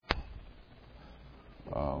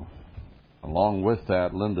along with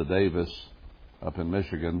that, Linda Davis up in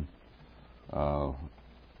Michigan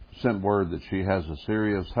sent word that she has a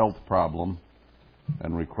serious health problem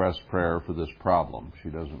and requests prayer for this problem. She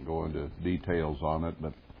doesn't go into details on it,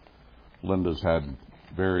 but Linda's had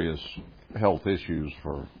various health issues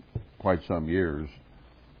for quite some years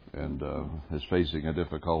and is facing a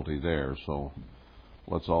difficulty there. So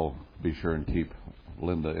let's all be sure and keep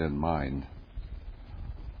Linda in mind.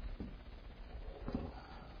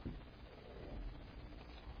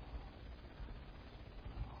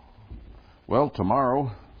 Well, tomorrow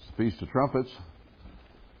is the Feast of Trumpets.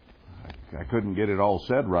 I couldn't get it all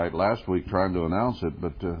said right last week trying to announce it,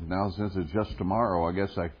 but now since it's just tomorrow, I guess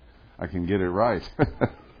I can get it right.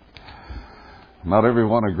 Not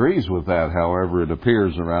everyone agrees with that, however, it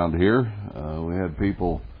appears around here. We had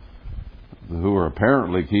people who are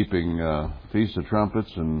apparently keeping Feast of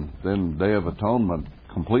Trumpets and then Day of Atonement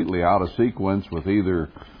completely out of sequence with either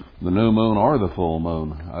the new moon or the full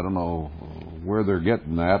moon. I don't know where they're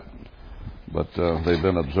getting that, but they've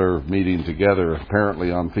been observed meeting together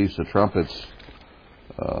apparently on Feast of Trumpets,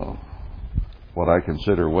 what I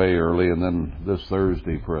consider way early, and then this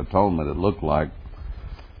Thursday for Atonement it looked like.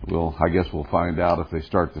 I guess we'll find out if they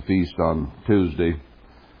start the feast on Tuesday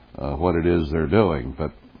what it is they're doing.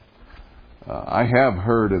 But I have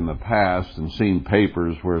heard in the past and seen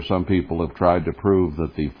papers where some people have tried to prove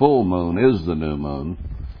that the full moon is the new moon,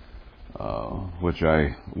 which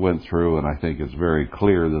I went through, and I think it's very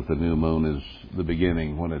clear that the new moon is the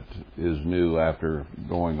beginning when it is new after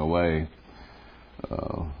going away.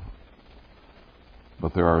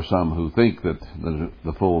 But there are some who think that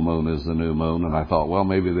the full moon is the new moon, and I thought, well,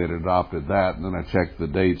 maybe they'd adopted that, and then I checked the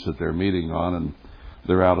dates that they're meeting on, and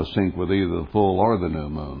they're out of sync with either the full or the new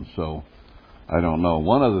moon. So I don't know.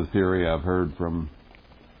 One other theory I've heard from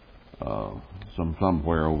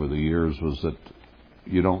somewhere over the years was that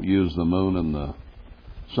you don't use the moon and the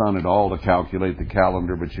sun at all to calculate the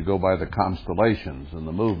calendar, but you go by the constellations and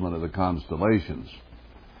the movement of the constellations.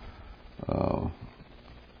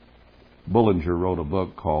 Bullinger wrote a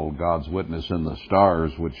book called God's Witness in the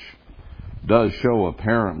Stars, which does show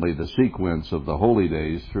apparently the sequence of the holy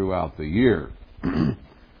days throughout the year.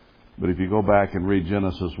 But if you go back and read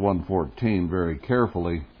Genesis 1:14 very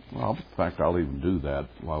carefully, well, in fact, I'll even do that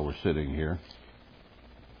while we're sitting here.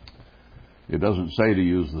 It doesn't say to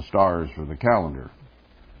use the stars for the calendar.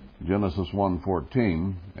 Genesis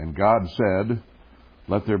 1:14, and God said,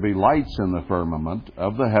 "Let there be lights in the firmament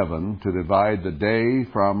of the heaven to divide the day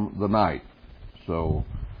from the night." So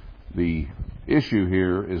the issue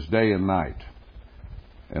here is day and night.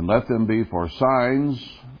 "And let them be for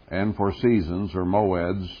signs and for seasons," or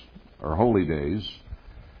moeds, or holy days,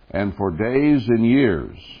 "and for days and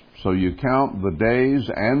years." So you count the days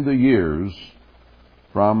and the years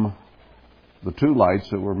from the two lights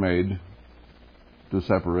that were made to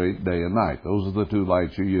separate day and night. Those are the two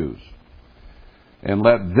lights you use. "And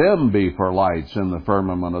let them be for lights in the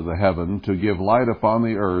firmament of the heaven to give light upon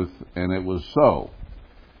the earth. And it was so.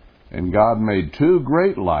 And God made two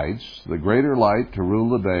great lights, the greater light to rule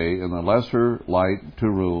the day, and the lesser light to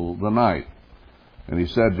rule the night." And he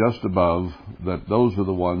said just above that those are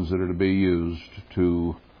the ones that are to be used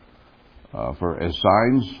for as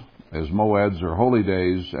signs, as moeds or holy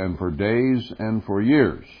days, and for days and for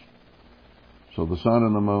years. So the sun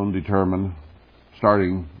and the moon determine,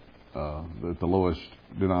 starting at the lowest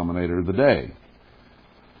denominator, the day.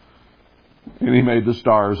 And he made the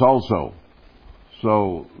stars also.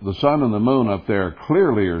 So the sun and the moon up there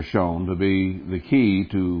clearly are shown to be the key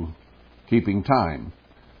to keeping time.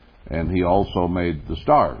 And he also made the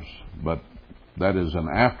stars. But that is an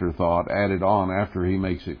afterthought added on after he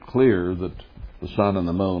makes it clear that the sun and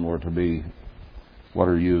the moon were to be what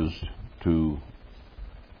are used to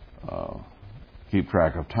keep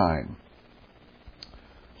track of time.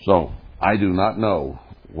 So I do not know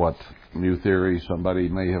what new theory somebody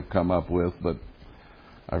may have come up with, but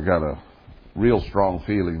I've got a real strong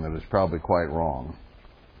feeling that it's probably quite wrong.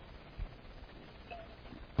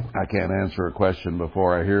 I can't answer a question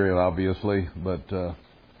before I hear it, obviously, but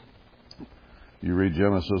you read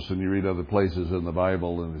Genesis and you read other places in the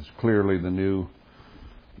Bible, and it's clearly the new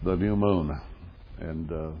moon. And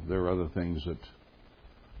there are other things that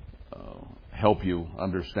help you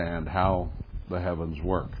understand how the heavens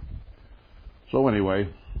work. So anyway,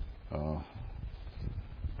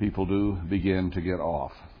 people do begin to get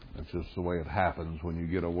off. It's just the way it happens when you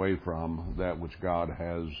get away from that which God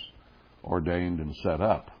has ordained and set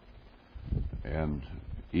up. And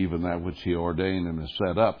even that which he ordained and has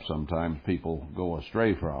set up, sometimes people go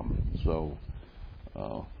astray from. So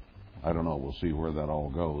I don't know. We'll see where that all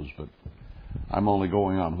goes. But I'm only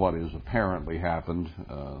going on what has apparently happened,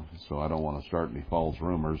 so I don't want to start any false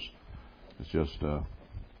rumors. It's just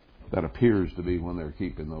that appears to be when they're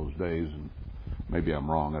keeping those days, and maybe I'm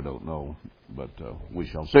wrong, I don't know, but we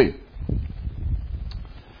shall see.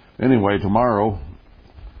 Anyway, tomorrow,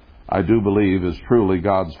 I do believe, is truly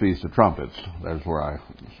God's Feast of Trumpets. That's where I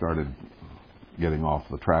started getting off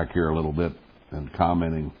the track here a little bit and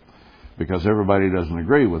commenting, because everybody doesn't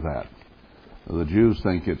agree with that. The Jews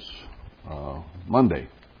think it's Monday,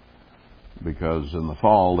 because in the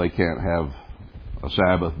fall they can't have a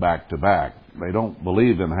Sabbath back-to-back. They don't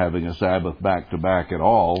believe in having a Sabbath back-to-back at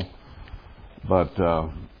all, but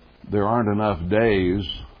there aren't enough days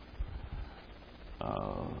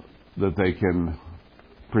that they can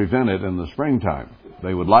prevent it in the springtime.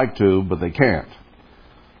 They would like to, but they can't.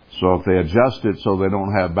 So if they adjust it so they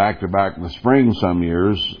don't have back-to-back in the spring some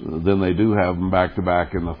years, then they do have them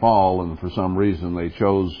back-to-back in the fall, and for some reason they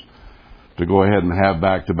chose to go ahead and have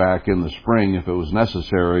back-to-back in the spring if it was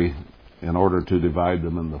necessary in order to divide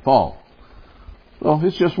them in the fall. Well,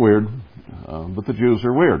 it's just weird, but the Jews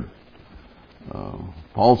are weird.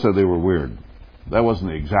 Paul said they were weird. That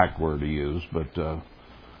wasn't the exact word he used, but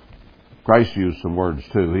Christ used some words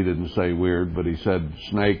too. He didn't say weird, but he said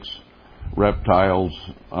snakes, reptiles,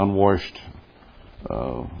 unwashed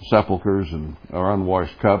sepulchres, or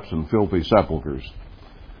unwashed cups, and filthy sepulchres.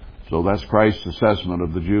 So that's Christ's assessment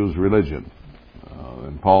of the Jews' religion.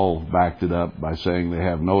 And Paul backed it up by saying they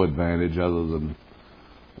have no advantage other than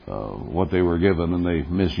what they were given, and they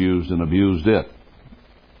misused and abused it.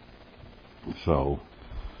 So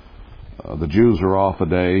the Jews are off a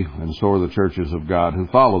day, and so are the churches of God who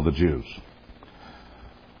follow the Jews.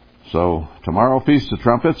 So tomorrow, Feast of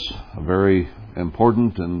Trumpets, a very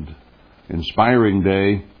important and inspiring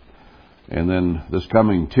day. And then this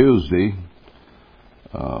coming Tuesday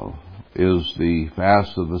is the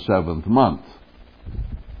fast of the 7th month.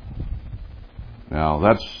 Now,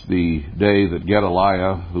 that's the day that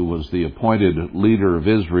Gedaliah, who was the appointed leader of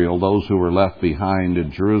Israel, those who were left behind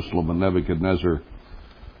in Jerusalem when Nebuchadnezzar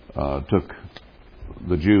took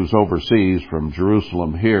the Jews overseas from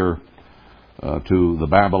Jerusalem here to the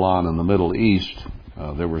Babylon in the Middle East.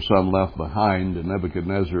 There were some left behind, and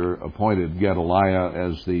Nebuchadnezzar appointed Gedaliah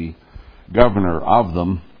as the governor of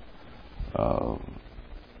them,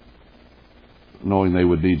 knowing they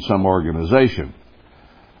would need some organization.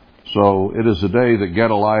 So it is the day that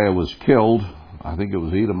Gedaliah was killed. I think it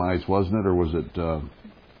was Edomites, wasn't it? Or was it...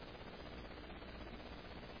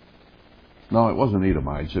 No, it wasn't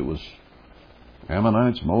Edomites. It was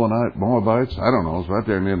Ammonites, Moabites. I don't know. It's right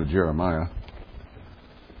there in the end of Jeremiah,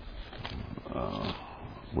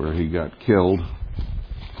 where he got killed.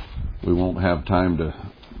 We won't have a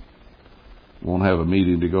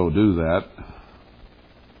meeting to go do that.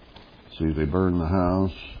 See, they burned the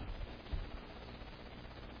house.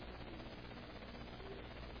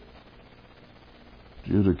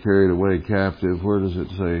 Judah carried away captive. Where does it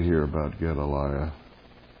say here about Gedaliah?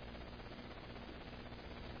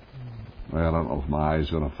 Well, I don't know if my eye's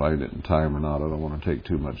going to find it in time or not. I don't want to take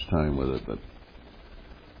too much time with it, but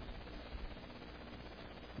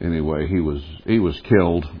anyway, he was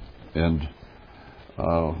killed, and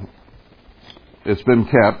it's been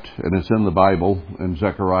kept, and it's in the Bible in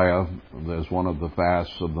Zechariah. There's one of the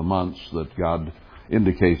fasts of the months that God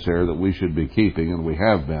indicates there that we should be keeping, and we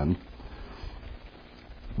have been.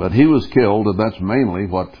 But he was killed, and that's mainly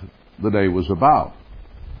what the day was about.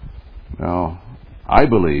 Now, I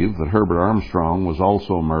believe that Herbert Armstrong was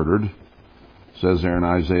also murdered. It says there in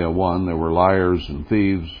Isaiah 1, there were liars and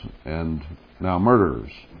thieves and now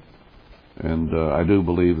murderers. And I do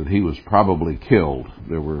believe that he was probably killed.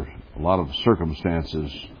 There were a lot of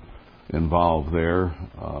circumstances involved there,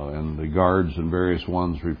 and the guards and various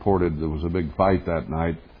ones reported there was a big fight that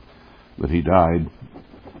night, that he died.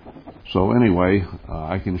 So anyway,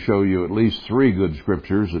 I can show you at least 3 good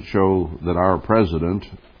scriptures that show that our president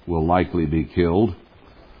will likely be killed.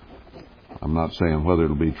 I'm not saying whether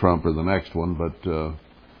it'll be Trump or the next one, but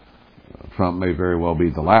Trump may very well be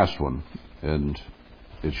the last one. And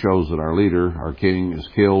it shows that our leader, our king, is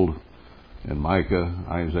killed in Micah,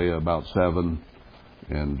 Isaiah about 7,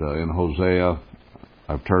 and in Hosea.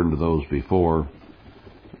 I've turned to those before.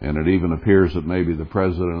 And it even appears that maybe the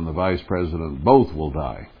president and the vice president both will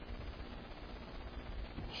die.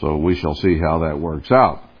 So we shall see how that works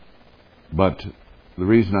out. But the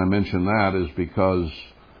reason I mention that is because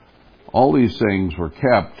all these things were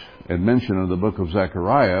kept and mentioned in the book of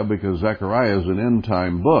Zechariah, because Zechariah is an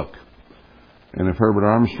end-time book. And if Herbert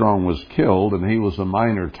Armstrong was killed and he was a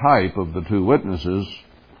minor type of the 2 witnesses,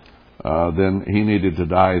 then he needed to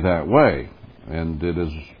die that way. And it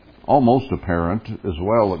is almost apparent as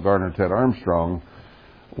well that Garner Ted Armstrong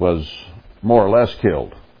was more or less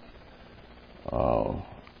killed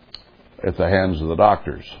at the hands of the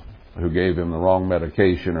doctors, who gave him the wrong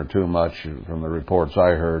medication or too much, from the reports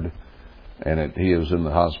I heard, and he was in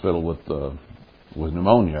the hospital with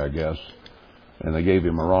pneumonia, I guess, and they gave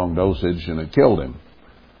him a wrong dosage and it killed him.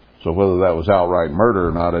 So whether that was outright murder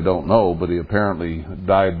or not, I don't know, but he apparently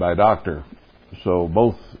died by doctor. So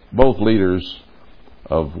both leaders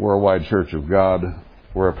of Worldwide Church of God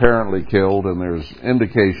were apparently killed, and there's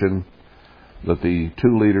indication that the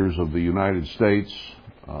two leaders of the United States,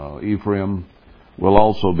 Ephraim, will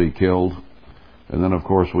also be killed. And then, of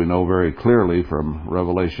course, we know very clearly from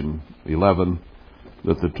Revelation 11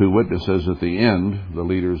 that the two witnesses at the end, the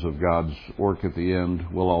leaders of God's work at the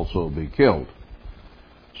end, will also be killed.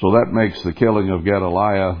 So that makes the killing of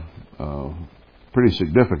Gedaliah pretty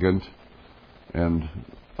significant, and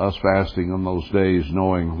us fasting on those days,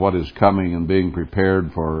 knowing what is coming and being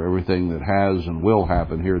prepared for everything that has and will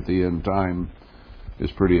happen here at the end time,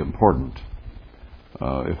 is pretty important.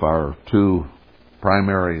 If our two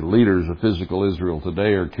primary leaders of physical Israel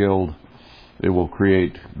today are killed, it will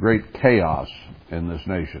create great chaos in this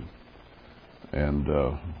nation. And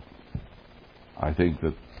I think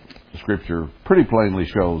that the Scripture pretty plainly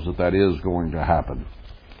shows that that is going to happen.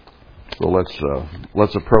 So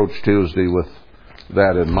let's approach Tuesday with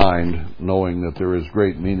that in mind, knowing that there is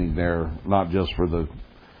great meaning there, not just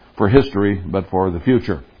for history, but for the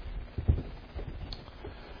future.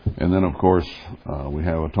 And then, of course, we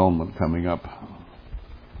have Atonement coming up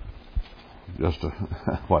just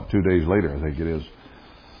 2 days later, I think it is.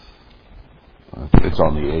 It's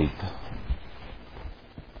on the 8th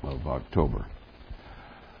of October.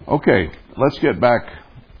 Okay, let's get back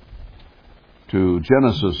to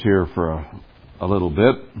Genesis here for a little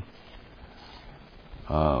bit.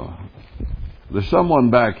 There's someone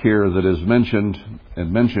back here that is mentioned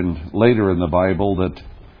later in the Bible that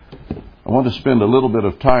I want to spend a little bit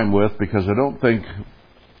of time with, because I don't think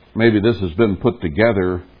maybe this has been put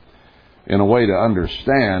together in a way to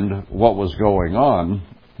understand what was going on.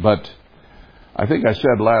 But I think I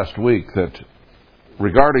said last week that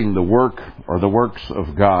regarding the work or the works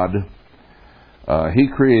of God, He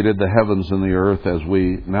created the heavens and the earth as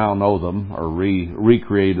we now know them, or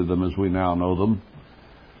recreated them as we now know them.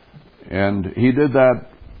 And He did that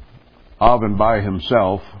of and by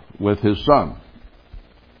Himself with His Son.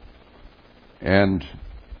 And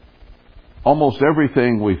almost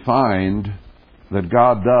everything we find that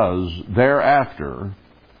God does thereafter,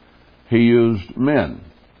 He used men.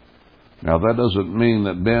 Now, that doesn't mean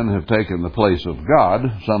that men have taken the place of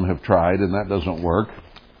God. Some have tried, and that doesn't work.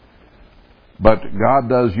 But God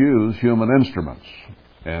does use human instruments.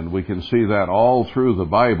 And we can see that all through the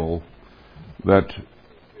Bible, that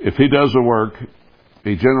if He does a work,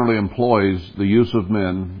 He generally employs the use of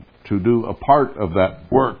men to do a part of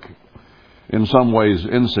that work, in some ways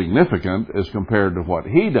insignificant as compared to what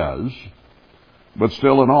He does, but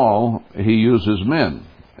still in all, He uses men.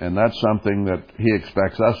 And that's something that He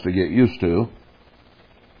expects us to get used to,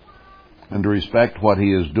 and to respect what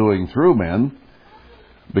He is doing through men,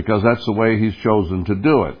 because that's the way He's chosen to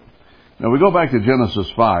do it. Now we go back to Genesis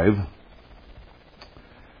 5,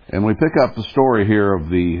 and we pick up the story here of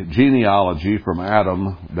the genealogy from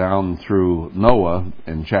Adam down through Noah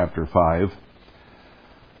in chapter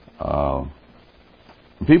 5.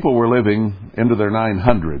 People were living into their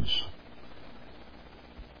 900s.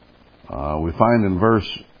 We find in verse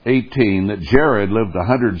 18 that Jared lived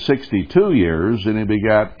 162 years, and he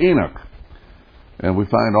begat Enoch. And we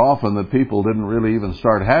find often that people didn't really even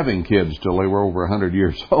start having kids till they were over 100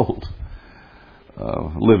 years old,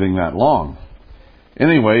 living that long.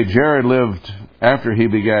 Anyway, Jared lived, after he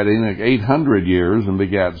begat Enoch, 800 years and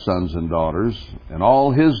begat sons and daughters, and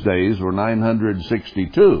all his days were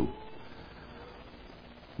 962.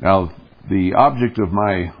 Now, the object of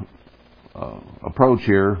my approach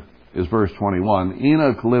here is verse 21.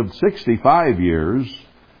 Enoch lived 65 years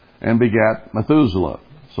and begat Methuselah.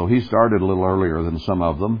 So he started a little earlier than some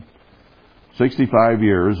of them. 65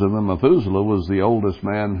 years, and then Methuselah was the oldest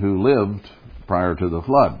man who lived prior to the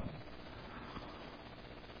flood.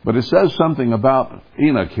 But it says something about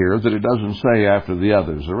Enoch here that it doesn't say after the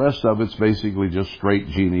others. The rest of it's basically just straight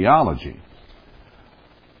genealogy.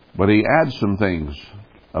 But he adds some things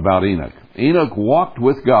about Enoch. Enoch walked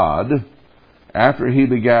with God after he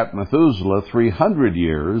begat Methuselah 300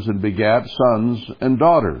 years and begat sons and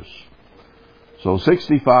daughters. So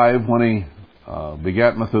 65 when he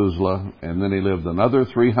begat Methuselah, and then he lived another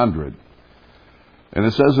 300. And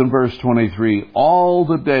it says in verse 23, all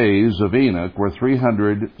the days of Enoch were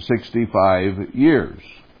 365 years.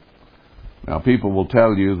 Now, people will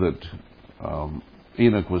tell you that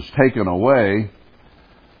Enoch was taken away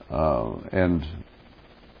and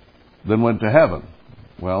then went to heaven.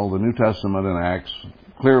 Well, the New Testament in Acts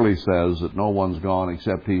clearly says that no one's gone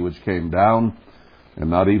except he which came down, and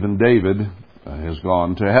not even David has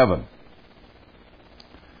gone to heaven.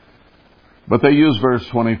 But they use verse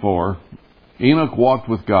 24. Enoch walked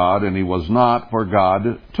with God, and he was not, for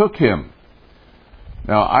God took him.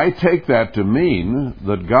 Now, I take that to mean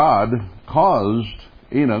that God caused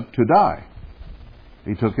Enoch to die.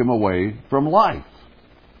 He took him away from life.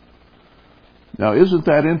 Now, isn't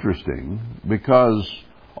that interesting? Because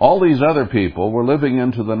all these other people were living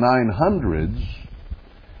into the 900s,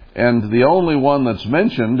 and the only one that's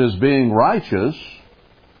mentioned as being righteous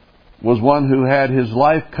was one who had his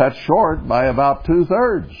life cut short by about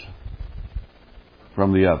 2/3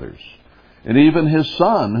 from the others. And even his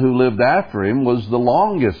son, who lived after him, was the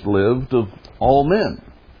longest lived of all men.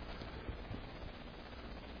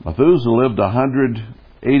 Methuselah lived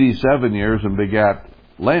 187 years and begat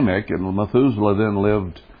Lamech, and Methuselah then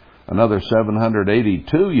lived another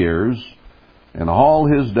 782 years, and all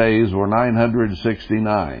his days were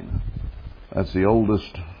 969. That's the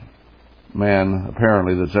oldest man,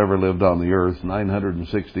 apparently, that's ever lived on the earth,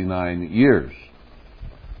 969 years.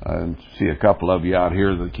 I see a couple of you out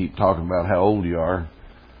here that keep talking about how old you are.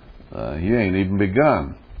 You ain't even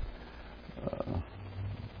begun.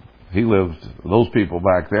 Those people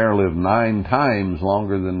back there lived 9 times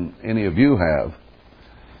longer than any of you have.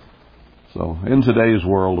 So in today's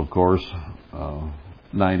world, of course,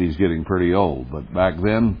 90's getting pretty old. But back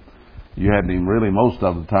then, you hadn't even really most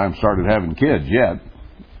of the time started having kids yet.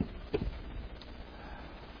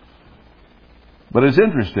 But it's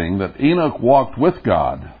interesting that Enoch walked with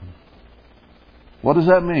God. What does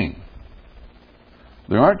that mean?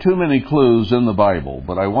 There aren't too many clues in the Bible,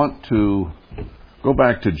 but I want to go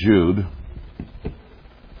back to Jude,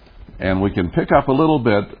 and we can pick up a little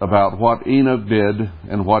bit about what Enoch did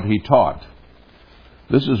and what he taught.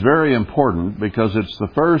 This is very important because it's the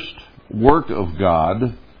first work of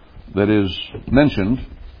God that is mentioned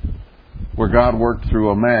where God worked through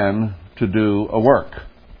a man to do a work.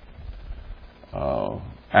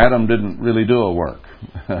 Adam didn't really do a work.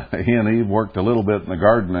 He and Eve worked a little bit in the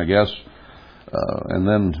garden, I guess, and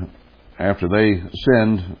then after they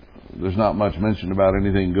sinned, there's not much mentioned about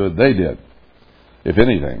anything good they did, if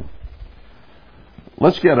anything.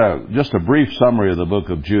 Let's get just a brief summary of the book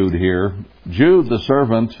of Jude here. Jude, the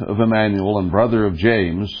servant of Emmanuel and brother of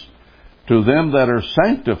James, to them that are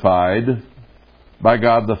sanctified by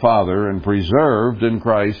God the Father and preserved in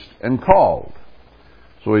Christ and called.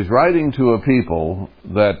 So he's writing to a people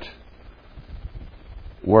that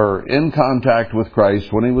were in contact with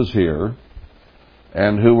Christ when he was here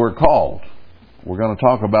and who were called. We're going to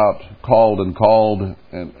talk about called and calling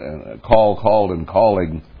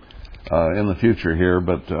in the future here,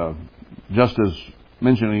 but just as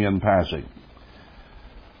mentioning in passing.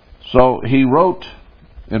 So he wrote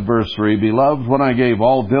in verse 3, Beloved, when I gave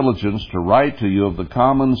all diligence to write to you of the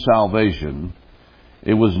common salvation,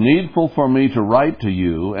 it was needful for me to write to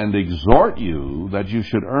you and exhort you that you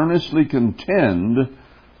should earnestly contend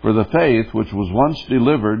for the faith which was once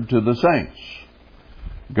delivered to the saints.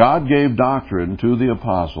 God gave doctrine to the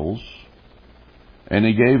apostles, and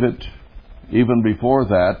he gave it even before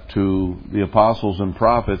that to the apostles and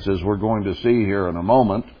prophets, as we're going to see here in a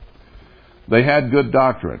moment. They had good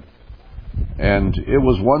doctrine, and it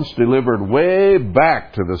was once delivered way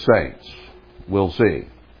back to the saints, we'll see.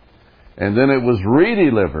 And then it was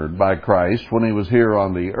redelivered by Christ when he was here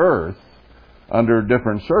on the earth under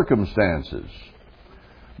different circumstances.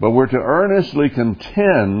 But we're to earnestly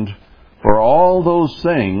contend for all those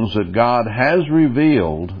things that God has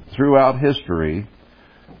revealed throughout history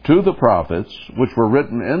to the prophets, which were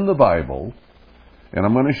written in the Bible. And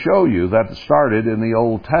I'm going to show you that it started in the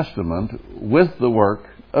Old Testament with the work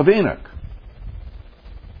of Enoch.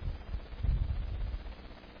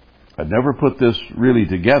 I'd never put this really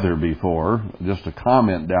together before, just a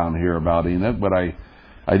comment down here about Enoch, but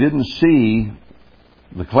I didn't see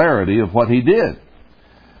the clarity of what he did.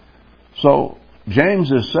 So James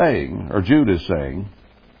is saying, or Jude is saying,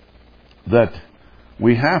 that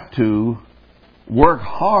we have to work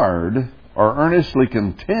hard or earnestly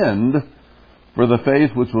contend for the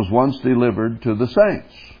faith which was once delivered to the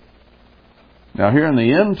saints. Now here in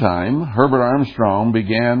the end time, Herbert Armstrong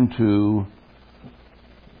began to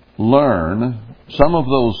learn some of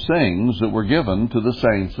those things that were given to the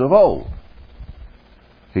saints of old.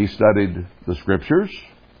 He studied the Scriptures,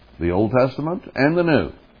 the Old Testament and the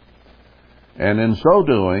New. And in so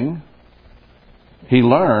doing, he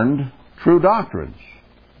learned true doctrines.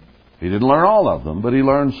 He didn't learn all of them, but he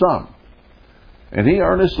learned some. And he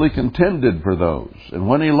earnestly contended for those. And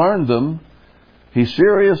when he learned them, he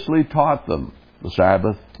seriously taught them the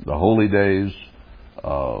Sabbath, the holy days,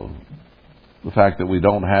 the fact that we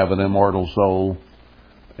don't have an immortal soul,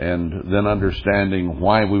 and then understanding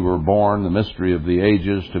why we were born, the mystery of the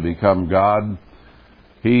ages to become God.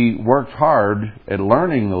 He worked hard at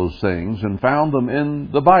learning those things and found them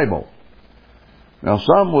in the Bible. Now,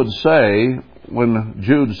 some would say, when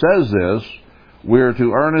Jude says this, we're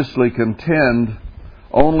to earnestly contend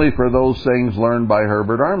only for those things learned by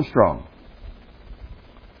Herbert Armstrong.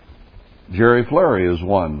 Jerry Fleury is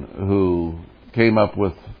one who came up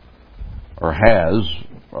with, or has,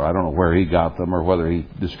 or I don't know where he got them or whether he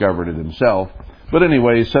discovered it himself, but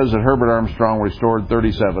anyway, he says that Herbert Armstrong restored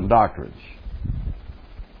 37 doctrines.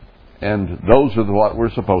 And those are what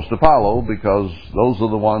we're supposed to follow, because those are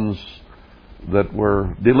the ones that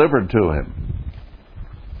were delivered to him.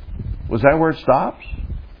 Was that where it stops?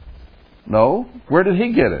 No. Where did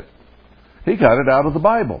he get it? He got it out of the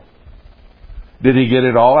Bible. Did he get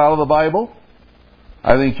it all out of the Bible?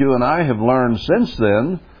 I think you and I have learned since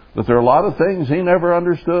then that there are a lot of things he never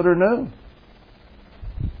understood or knew.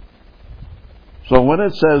 So when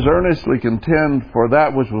it says earnestly contend for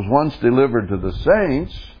that which was once delivered to the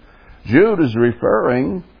saints, Jude is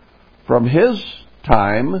referring from his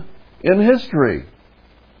time in history.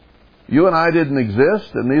 You and I didn't exist,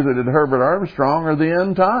 and neither did Herbert Armstrong or the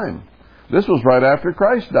end time. This was right after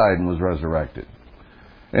Christ died and was resurrected.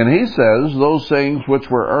 And he says those things which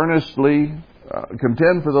were earnestly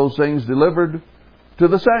contend for those things delivered to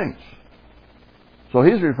the saints. So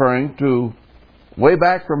he's referring to way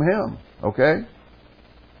back from him, okay?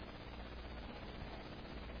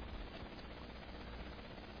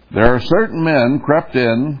 There are certain men crept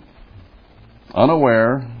in,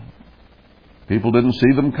 unaware, people didn't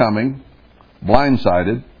see them coming,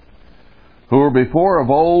 blindsided, who were before of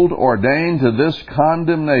old ordained to this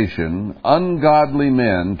condemnation, ungodly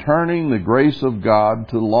men, turning the grace of God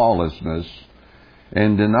to lawlessness,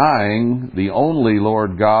 and denying the only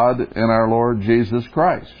Lord God and our Lord Jesus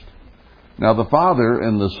Christ. Now the Father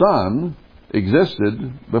and the Son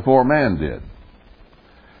existed before man did.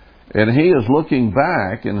 And he is looking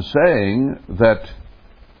back and saying that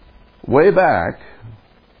way back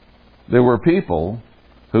there were people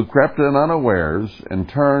who crept in unawares and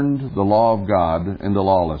turned the law of God into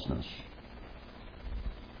lawlessness.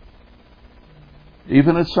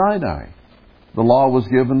 Even at Sinai, the law was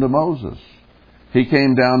given to Moses. He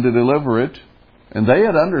came down to deliver it, and they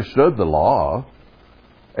had understood the law.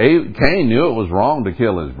 Cain knew it was wrong to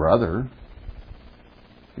kill his brother.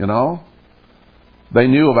 You know? They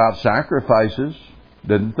knew about sacrifices,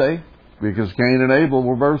 didn't they? Because Cain and Abel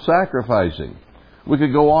were both sacrificing. We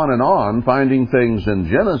could go on finding things in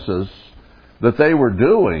Genesis that they were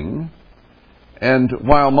doing. And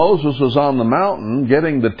while Moses was on the mountain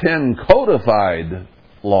getting the 10 codified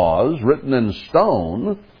laws written in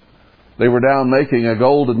stone, they were down making a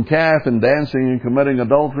golden calf and dancing and committing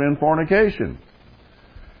adultery and fornication.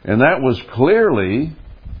 And that was clearly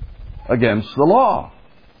against the law.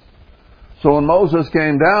 So when Moses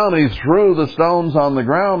came down, he threw the stones on the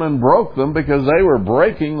ground and broke them because they were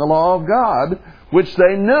breaking the law of God, which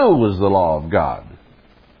they knew was the law of God.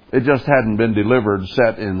 It just hadn't been delivered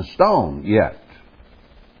set in stone yet.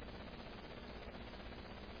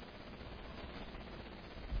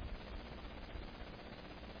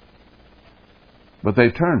 But they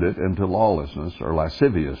turned it into lawlessness or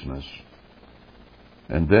lasciviousness.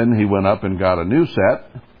 And then he went up and got a new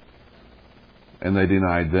set, and they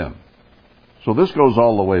denied them. So this goes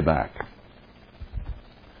all the way back.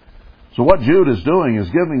 So what Jude is doing is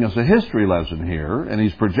giving us a history lesson here, and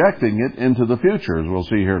he's projecting it into the future, as we'll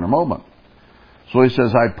see here in a moment. So he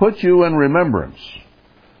says, I put you in remembrance,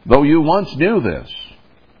 though you once knew this,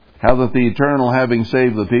 how that the Eternal, having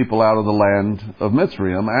saved the people out of the land of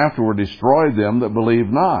Mitzrayim, afterward destroyed them that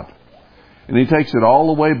believed not. And he takes it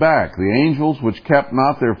all the way back. The angels which kept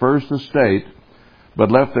not their first estate,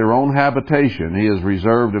 but left their own habitation, he has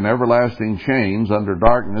reserved in everlasting chains under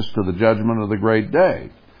darkness to the judgment of the great day.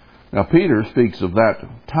 Now Peter speaks of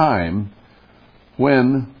that time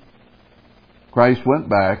when Christ went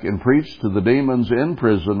back and preached to the demons in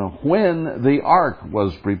prison when the ark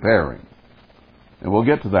was preparing. And we'll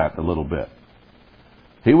get to that in a little bit.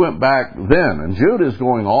 He went back then, and Jude is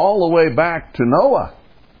going all the way back to Noah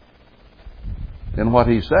in what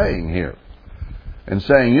he's saying here. And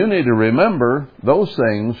saying you need to remember those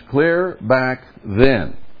things clear back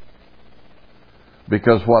then.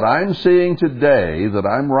 Because what I'm seeing today that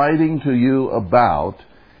I'm writing to you about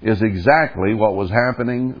is exactly what was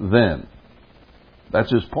happening then.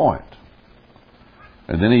 That's his point.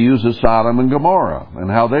 And then he uses Sodom and Gomorrah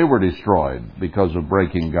and how they were destroyed because of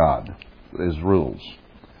breaking God, His rules.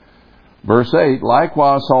 Verse 8,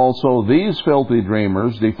 likewise also these filthy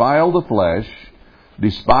dreamers defile the flesh,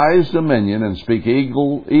 despise dominion, and speak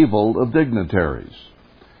evil of dignitaries.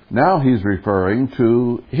 Now he's referring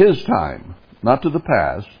to his time, not to the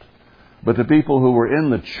past, but to people who were in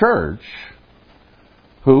the church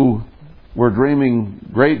who were dreaming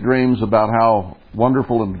great dreams about how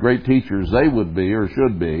wonderful and great teachers they would be or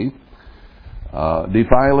should be,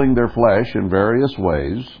 defiling their flesh in various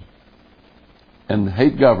ways, and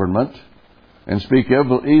hate government, and speak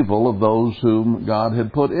evil of those whom God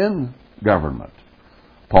had put in government.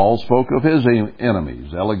 Paul spoke of his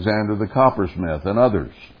enemies, Alexander the coppersmith and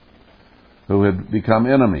others who had become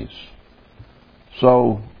enemies.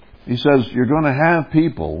 So he says you're going to have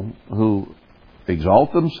people who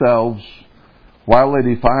exalt themselves while they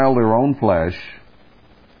defile their own flesh,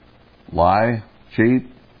 lie, cheat,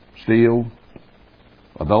 steal,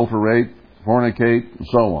 adulterate, fornicate, and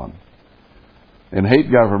so on, and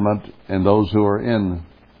hate government and those who are in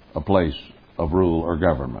a place of rule or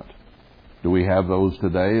government. Do we have those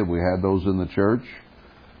today? Have we had those in the church?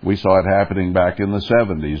 We saw it happening back in the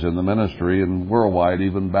 70s in the ministry and worldwide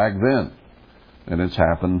even back then. And it's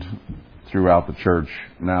happened throughout the church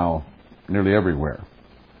now nearly everywhere.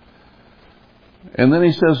 And then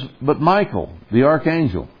he says, but Michael, the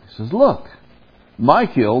archangel, he says, look,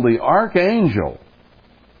 Michael, the archangel,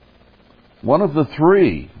 one of the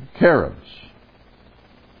three cherubs,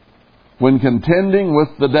 when contending with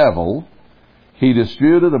the devil, he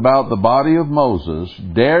disputed about the body of Moses,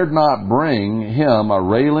 dared not bring him a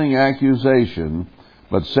railing accusation,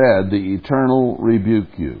 but said, the Eternal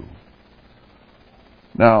rebuke you.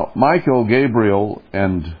 Now, Michael, Gabriel,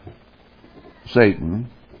 and Satan,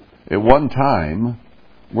 at one time,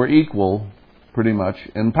 were equal pretty much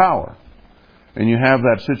in power. And you have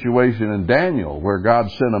that situation in Daniel, where God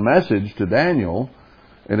sent a message to Daniel,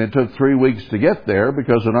 and it took 3 weeks to get there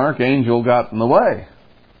because an archangel got in the way.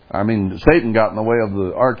 Satan got in the way of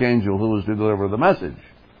the archangel who was to deliver the message.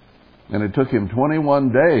 And it took him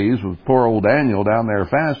 21 days with poor old Daniel down there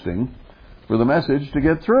fasting for the message to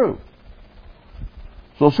get through.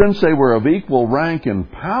 So since they were of equal rank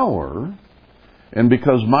and power, and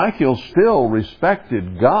because Michael still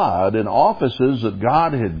respected God and offices that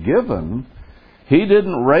God had given, he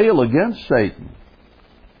didn't rail against Satan.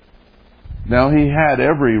 Now he had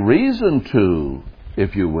every reason to,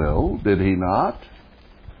 if you will, did he not?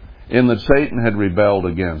 In that Satan had rebelled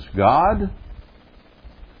against God,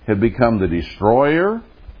 had become the destroyer,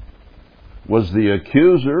 was the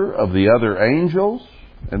accuser of the other angels,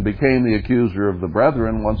 and became the accuser of the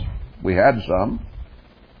brethren once we had some.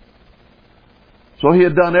 So he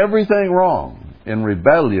had done everything wrong in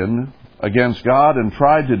rebellion against God and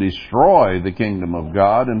tried to destroy the kingdom of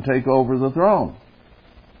God and take over the throne.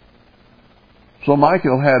 So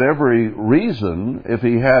Michael had every reason,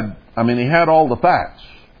 he had all the facts.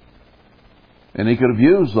 And he could have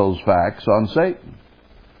used those facts on Satan.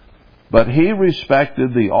 But he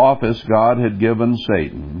respected the office God had given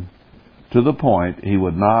Satan to the point he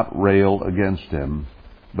would not rail against him,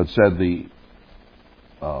 but said, the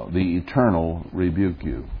Eternal rebuke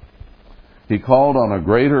you. He called on a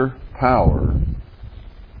greater power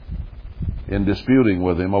in disputing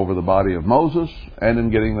with him over the body of Moses and in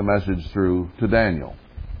getting the message through to Daniel.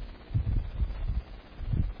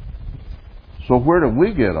 So where do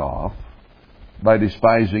we get off by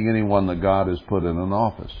despising anyone that God has put in an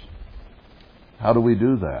office? How do we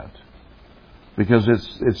do that? Because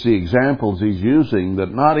it's the examples he's using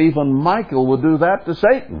that not even Michael would do that to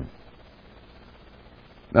Satan.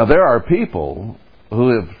 Now there are people who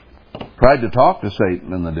have tried to talk to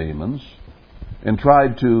Satan and the demons and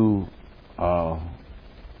tried to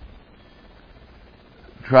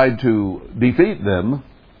defeat them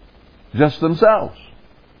just themselves.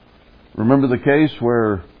 Remember the case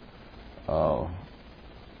where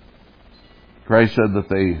Christ said that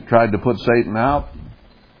they tried to put Satan out,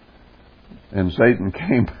 and Satan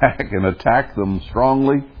came back and attacked them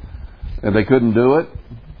strongly, and they couldn't do it?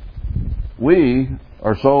 We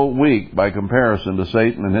are so weak by comparison to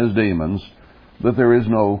Satan and his demons that there is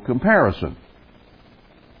no comparison.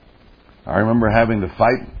 I remember having to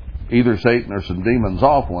fight either Satan or some demons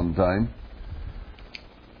off one time,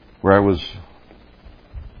 where I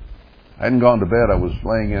hadn't gone to bed. I was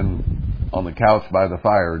laying on the couch by the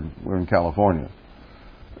fire. We're in California.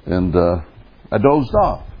 And I dozed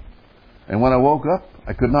off. And when I woke up,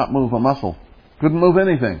 I could not move a muscle. Couldn't move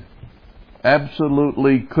anything.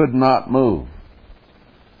 Absolutely could not move.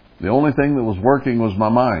 The only thing that was working was my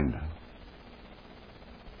mind.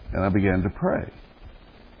 And I began to pray.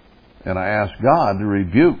 And I asked God to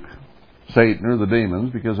rebuke Satan or the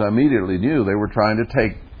demons because I immediately knew they were trying to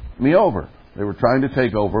take me over. They were trying to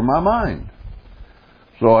take over my mind.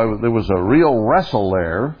 So there was a real wrestle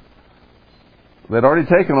there. They'd already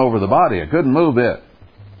taken over the body. I couldn't move it.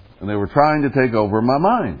 And they were trying to take over my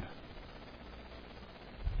mind.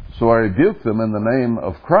 So I rebuked them in the name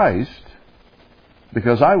of Christ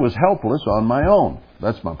because I was helpless on my own.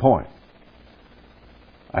 That's my point.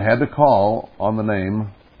 I had to call on the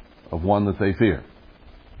name of one that they fear.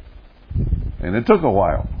 And it took a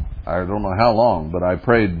while. I don't know how long, but I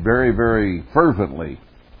prayed very, very fervently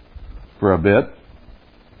for a bit,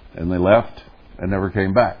 and they left and never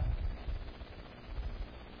came back.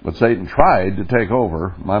 But Satan tried to take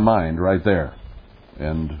over my mind right there.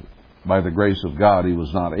 And by the grace of God, he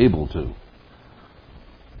was not able to.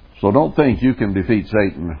 So don't think you can defeat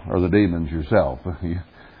Satan or the demons yourself.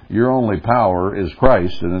 Your only power is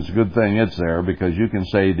Christ, and it's a good thing it's there because you can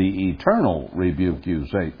say, the eternal rebuke you,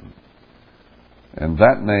 Satan. And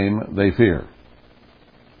that name they fear.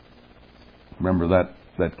 Remember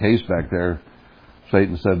that case back there?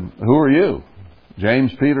 Satan said, who are you?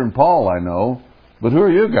 James, Peter, and Paul I know, but who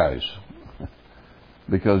are you guys?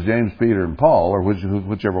 Because James, Peter, and Paul, or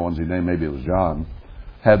whichever ones he named, maybe it was John,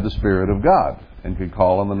 had the Spirit of God and could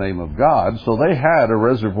call on the name of God. So they had a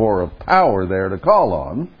reservoir of power there to call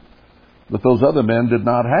on that those other men did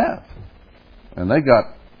not have. And they got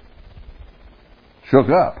shook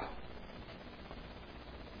up.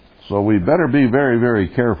 So we better be very, very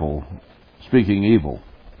careful speaking evil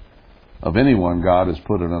of anyone God has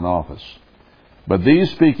put in an office. But these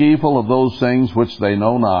speak evil of those things which they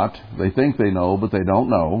know not. They think they know, but they don't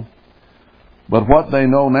know. But what they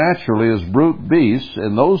know naturally is brute beasts.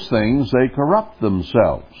 In those things they corrupt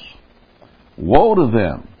themselves. Woe to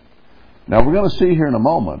them. Now we're going to see here in a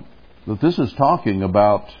moment that this is talking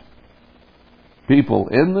about people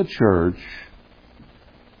in the church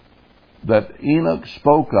that Enoch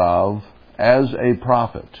spoke of as a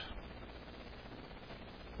prophet.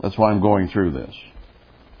 That's why I'm going through this.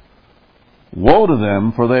 Woe to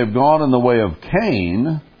them, for they have gone in the way of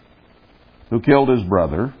Cain, who killed his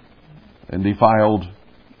brother and defiled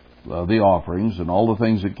the offerings and all the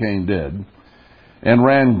things that Cain did, and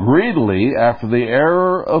ran greedily after the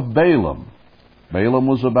error of Balaam. Balaam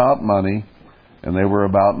was about money, and they were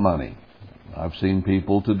about money. I've seen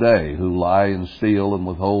people today who lie and steal and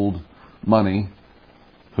withhold money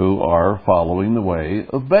who are following the way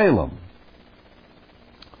of Balaam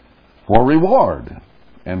for reward,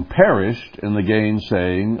 and perished in the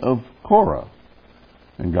gainsaying of Korah.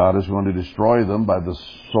 And God is going to destroy them by the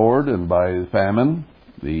sword and by famine,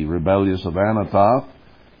 the rebellious of Anathoth,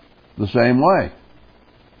 the same way.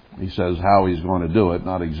 He says how he's going to do it,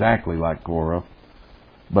 not exactly like Korah,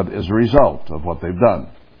 but as a result of what they've done.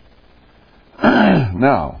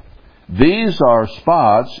 Now, these are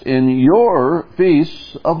spots in your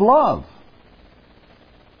feasts of love.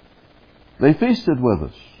 They feasted with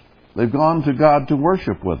us. They've gone to God to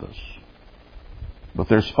worship with us. But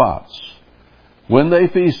they're spots. When they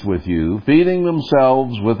feast with you, feeding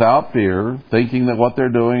themselves without fear, thinking that what they're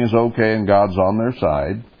doing is okay and God's on their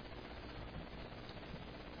side.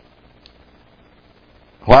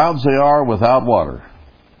 Clouds they are without water.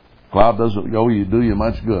 Cloud doesn't do you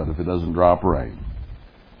much good if it doesn't drop rain.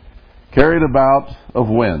 Carried about of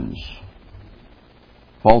winds.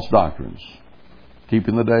 False doctrines.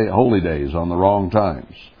 Keeping the holy days on the wrong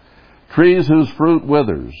times. Trees whose fruit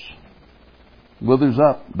withers. Withers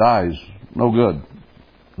up, dies, no good,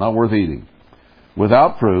 not worth eating.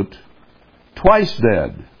 Without fruit, twice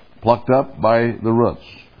dead, plucked up by the roots.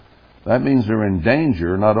 That means they're in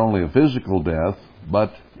danger not only of physical death,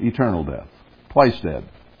 but eternal death. Twice dead.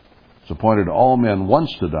 It's appointed all men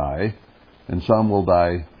once to die, and some will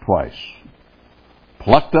die twice.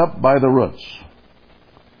 Plucked up by the roots.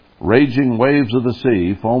 Raging waves of the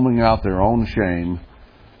sea, foaming out their own shame.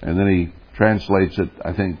 And then he translates it,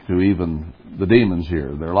 I think, to even the demons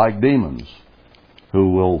here. They're like demons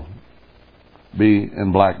who will be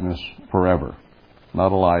in blackness forever.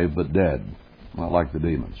 Not alive, but dead. Not like the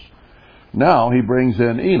demons. Now he brings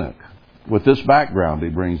in Enoch. With this background, he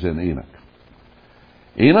brings in Enoch.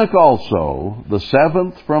 Enoch also, the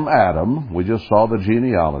seventh from Adam, we just saw the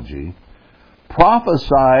genealogy,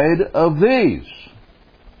 prophesied of these.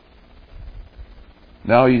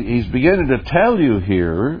 Now he's beginning to tell you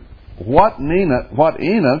here what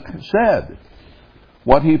Enoch said,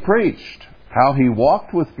 what he preached, how he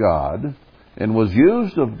walked with God and was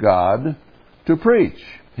used of God to preach.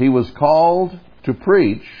 He was called to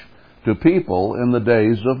preach to people in the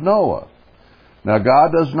days of Noah. Now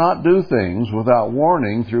God does not do things without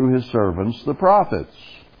warning through his servants, the prophets.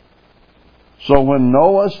 So when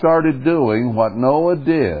Noah started doing what Noah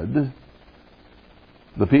did,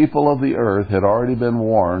 the people of the earth had already been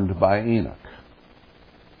warned by Enoch.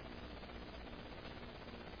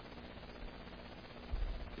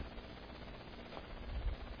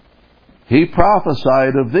 He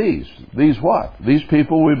prophesied of these. These what? These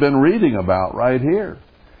people we've been reading about right here.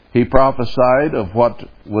 He prophesied of what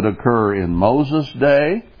would occur in Moses'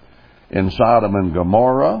 day, in Sodom and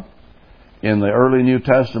Gomorrah, in the early New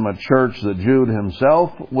Testament church that Jude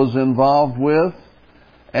himself was involved with,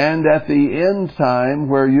 and at the end time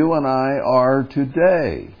where you and I are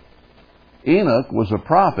today. Enoch was a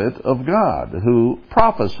prophet of God who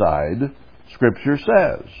prophesied, Scripture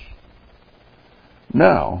says.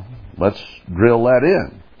 Now, let's drill that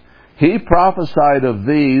in. He prophesied of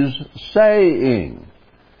these, saying,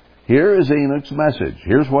 here is Enoch's message.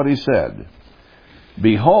 Here's what he said.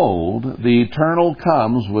 Behold, the Eternal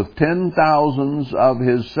comes with 10,000s of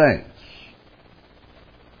his saints.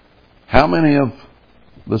 How many of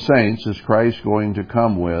the saints is Christ going to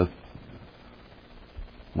come with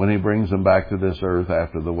when he brings them back to this earth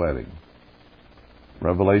after the wedding?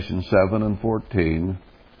 Revelation 7 and 14,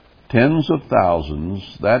 tens of thousands,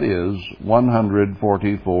 that is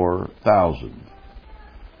 144,000.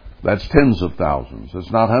 That's tens of thousands.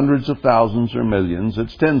 It's not hundreds of thousands or millions,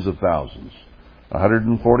 it's tens of thousands.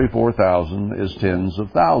 144,000 is tens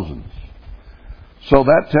of thousands. So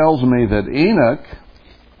that tells me that Enoch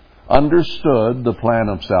understood the plan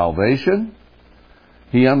of salvation.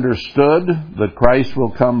 He understood that Christ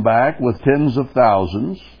will come back with tens of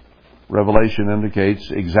thousands. Revelation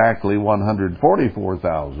indicates exactly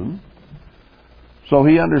 144,000. So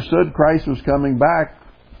he understood Christ was coming back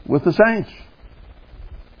with the saints.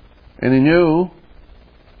 And he knew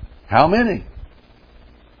how many.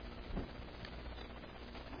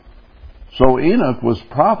 So Enoch was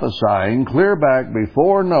prophesying clear back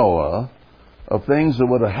before Noah of things that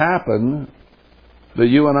would have happened that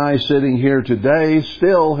you and I sitting here today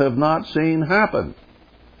still have not seen happen.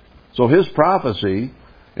 So his prophecy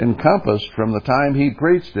encompassed from the time he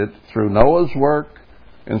preached it through Noah's work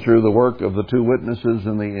and through the work of the two witnesses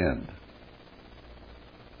in the end.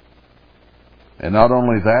 And not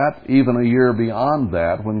only that, even a year beyond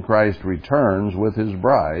that, when Christ returns with his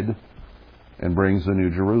bride and brings the New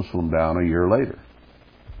Jerusalem down a year later.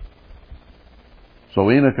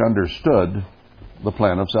 So Enoch understood the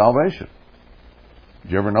plan of salvation.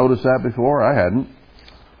 Did you ever notice that before? I hadn't.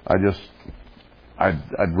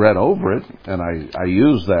 I'd read over it, and I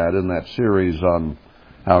used that in that series on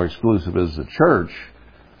how exclusive is the church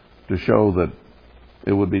to show that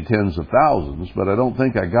it would be tens of thousands, but I don't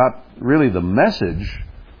think I got really the message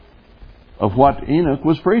of what Enoch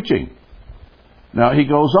was preaching. Now he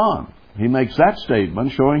goes on. He makes that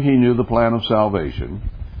statement showing he knew the plan of salvation.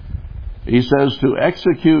 He says to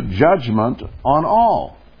execute judgment on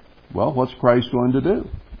all. Well, what's Christ going to do?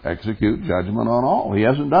 Execute judgment on all. He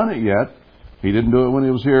hasn't done it yet. He didn't do it when he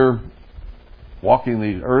was here walking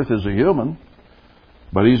the earth as a human,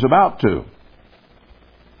 but he's about to.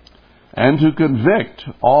 And to convict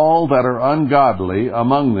all that are ungodly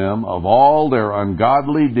among them of all their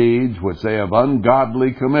ungodly deeds which they have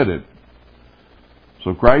ungodly committed.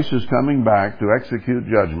 So Christ is coming back to execute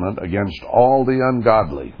judgment against all the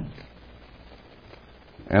ungodly,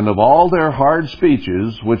 and of all their hard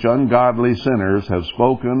speeches which ungodly sinners have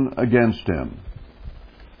spoken against him.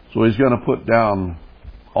 So he's going to put down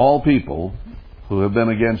all people who have been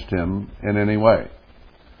against him in any way.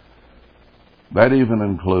 That even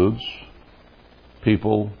includes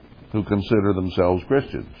people who consider themselves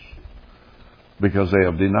Christians, because they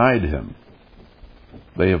have denied him.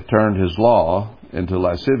 They have turned his law into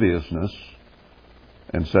lasciviousness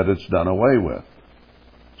and said it's done away with.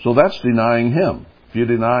 So that's denying him. If you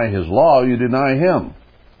deny his law, you deny him,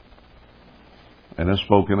 and have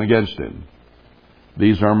spoken against him.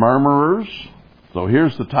 These are murmurers. So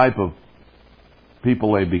here's the type of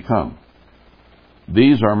people they become.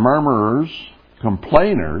 These are murmurers,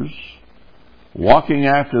 complainers, walking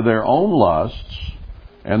after their own lusts,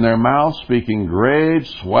 and their mouth speaking great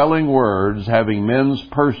swelling words, having men's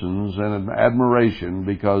persons in admiration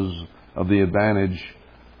because of the advantage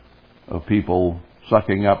of people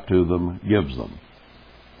sucking up to them gives them.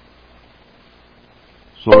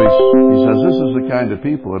 So he says this is the kind of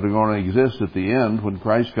people that are going to exist at the end when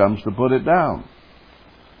Christ comes to put it down.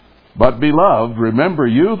 But beloved, remember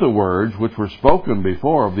you the words which were spoken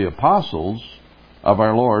before of the apostles of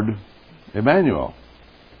our Lord Emmanuel.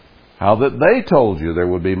 How that they told you there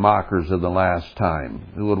would be mockers in the last time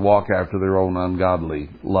who would walk after their own ungodly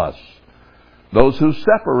lusts. Those who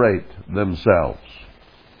separate themselves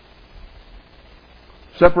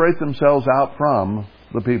out from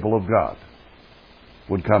the people of God.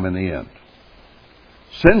 would come in the end.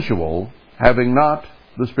 Sensual, having not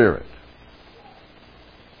the Spirit.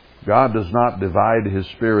 God does not divide His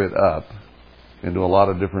Spirit up into a lot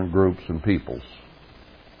of different groups and peoples.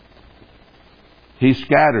 He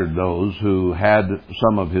scattered those who had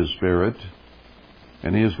some of His Spirit,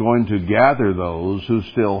 and He is going to gather those who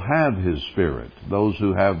still have His Spirit, those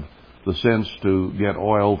who have the sense to get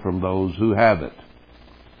oil from those who have it.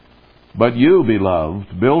 But you,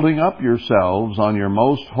 beloved, building up yourselves on your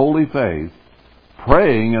most holy faith,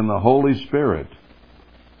 praying in the Holy Spirit,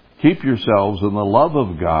 keep yourselves in the love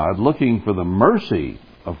of God, looking for the mercy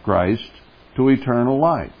of Christ to eternal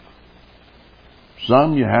life.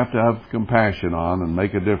 Some you have to have compassion on and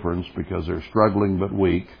make a difference because they're struggling but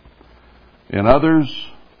weak. And others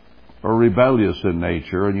are rebellious in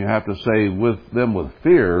nature, and you have to say with them with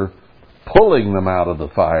fear, pulling them out of the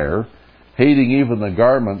fire, hating even the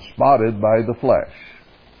garment spotted by the flesh.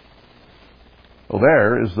 Well,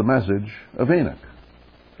 there is the message of Enoch.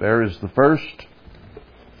 There is the first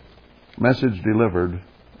message delivered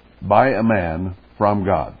by a man from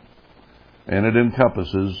God. And it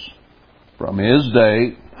encompasses from his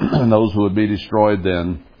day and those who would be destroyed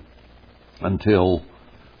then until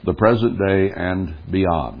the present day and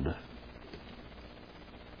beyond.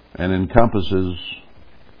 And encompasses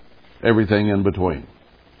everything in between.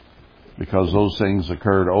 Because those things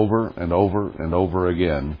occurred over and over and over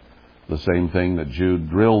again. The same thing that Jude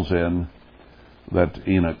drills in that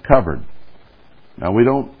Enoch covered. Now, we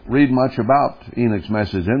don't read much about Enoch's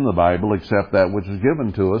message in the Bible except that which is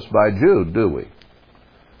given to us by Jude, do we?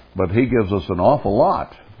 But he gives us an awful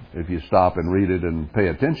lot if you stop and read it and pay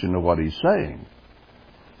attention to what he's saying.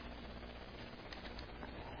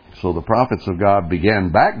 So the prophets of God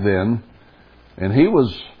began back then, and he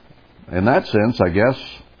was, in that sense, I guess,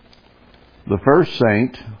 the first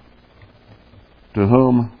saint to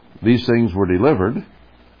whom these things were delivered,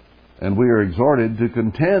 and we are exhorted to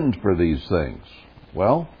contend for these things.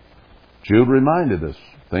 Well, Jude reminded us.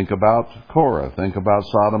 Think about Korah. Think about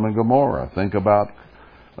Sodom and Gomorrah. Think about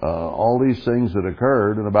all these things that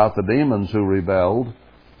occurred and about the demons who rebelled.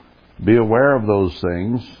 Be aware of those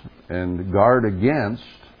things and guard against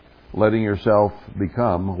letting yourself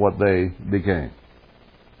become what they became.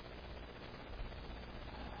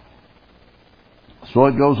 So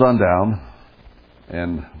it goes on down,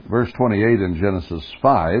 and verse 28 in Genesis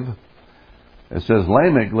 5, it says,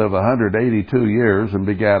 Lamech lived 182 years and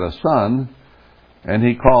begat a son, and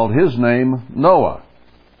he called his name Noah.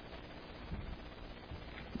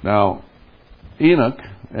 Now, Enoch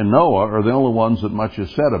and Noah are the only ones that much is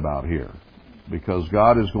said about here, because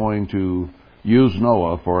God is going to use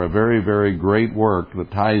Noah for a very, very great work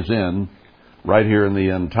that ties in right here in the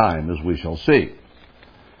end time, as we shall see.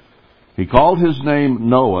 He called his name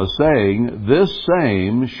Noah, saying, This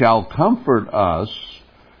same shall comfort us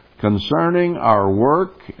concerning our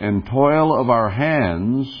work and toil of our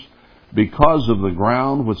hands, because of the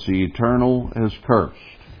ground which the Eternal has cursed.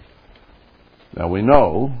 Now we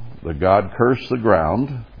know that God cursed the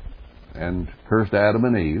ground and cursed Adam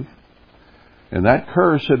and Eve, and that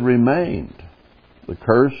curse had remained, the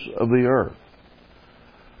curse of the earth.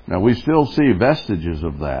 Now we still see vestiges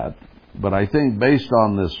of that, but I think based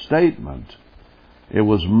on this statement, it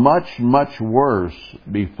was much, much worse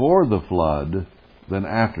before the flood than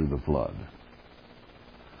after the flood.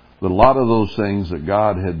 That a lot of those things that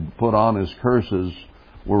God had put on as curses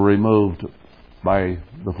were removed by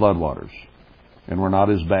the floodwaters and were not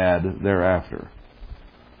as bad thereafter.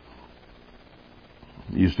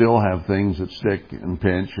 You still have things that stick and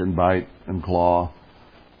pinch and bite and claw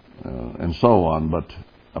and so on, but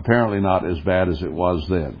apparently not as bad as it was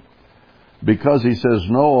then. Because he says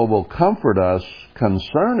Noah will comfort us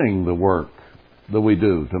concerning the work that we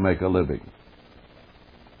do to make a living.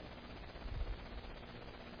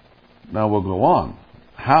 Now we'll go on.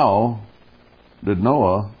 How did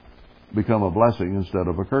Noah become a blessing instead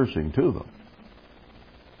of a cursing to them?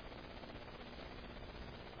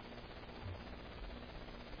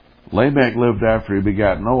 Lamech lived after he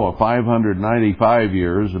begat Noah 595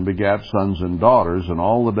 years and begat sons and daughters, and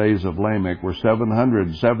all the days of Lamech were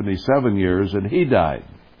 777 years, and he died.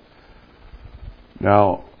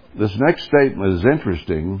 Now, this next statement is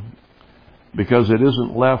interesting because it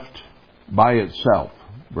isn't left by itself.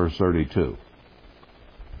 Verse 32.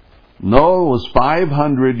 Noah was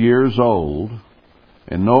 500 years old,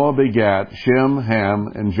 and Noah begat Shem, Ham,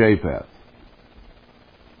 and Japheth.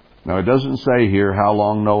 Now, it doesn't say here how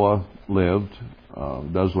long Noah lived.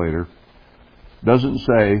 It does later. It doesn't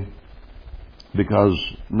say because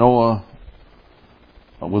Noah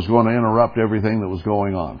was going to interrupt everything that was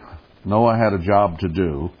going on. Noah had a job to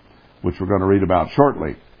do, which we're going to read about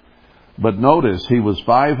shortly. But notice, he was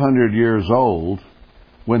 500 years old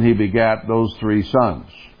when he begat those 3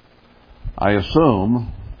 sons. I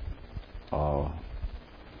assume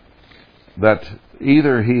that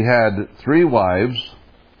either he had 3 wives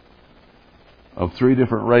of 3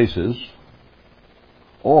 different races,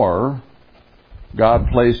 or God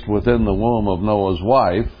placed within the womb of Noah's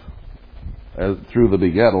wife, through the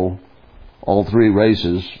begettal, all 3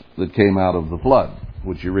 races that came out of the flood,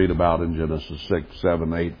 which you read about in Genesis 6,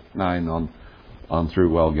 7, 8, 9, on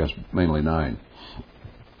through, well, I guess mainly 9.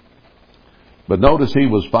 But notice he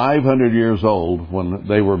was 500 years old when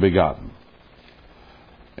they were begotten.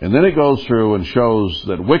 And then it goes through and shows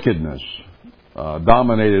that wickedness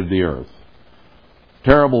dominated the earth.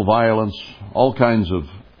 Terrible violence, all kinds of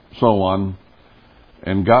so on.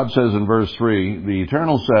 And God says in verse 3, the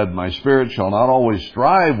Eternal said, my spirit shall not always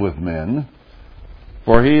strive with men,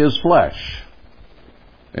 for he is flesh,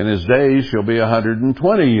 and his days shall be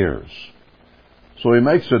 120 years. So he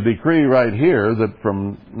makes a decree right here that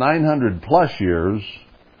from 900 plus years,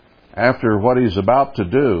 after what he's about to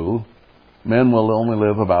do, men will only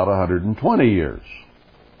live about 120 years.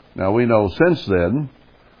 Now we know since then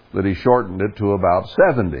that he shortened it to about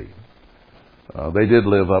 70. They did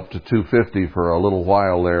live up to 250 for a little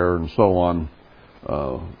while there and so on,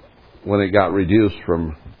 when it got reduced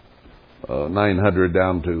from 900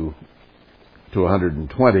 down to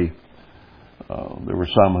 120. There were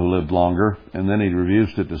some who lived longer, and then he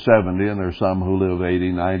reduced it to 70, and there's some who live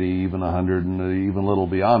 80, 90, even 100, and even a little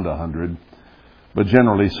beyond 100. But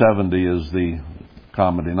generally 70 is the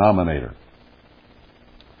common denominator.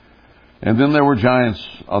 And then there were giants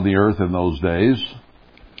on the earth in those days.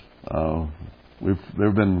 There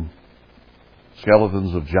have been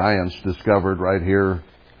skeletons of giants discovered right here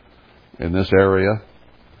in this area.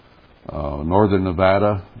 Northern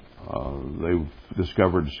Nevada, they've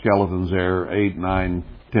discovered skeletons there, 8, 9,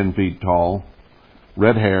 10 feet tall,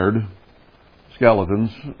 red-haired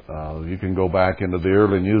skeletons. You can go back into the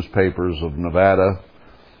early newspapers of Nevada,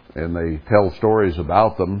 and they tell stories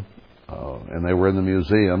about them, and they were in the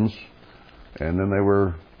museums, and then they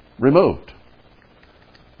were removed.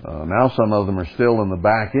 Now some of them are still in the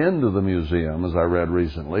back end of the museum, as I read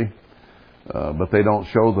recently, but they don't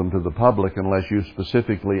show them to the public unless you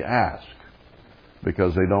specifically ask,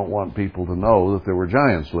 because they don't want people to know that there were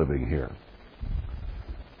giants living here.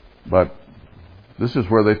 But this is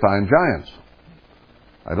where they find giants.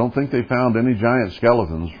 I don't think they found any giant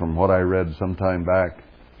skeletons from what I read some time back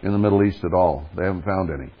in the Middle East at all. They haven't found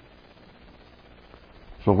any.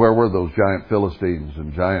 So where were those giant Philistines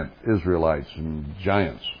and giant Israelites and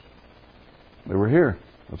giants? They were here.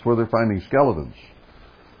 That's where they're finding skeletons.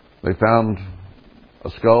 They found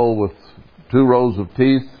a skull with 2 rows of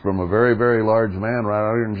teeth from a very, very large man right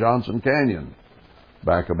out here in Johnson Canyon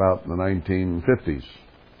back about the 1950s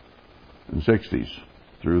and 60s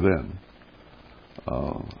through then.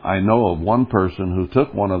 I know of one person who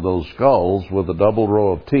took one of those skulls with a double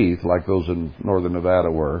row of teeth, like those in northern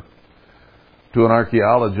Nevada were, to an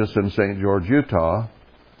archaeologist in St. George, Utah,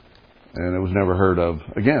 and it was never heard of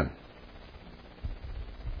again.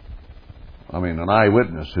 I mean, an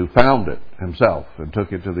eyewitness who found it himself and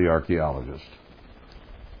took it to the archaeologist,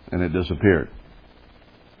 and it disappeared.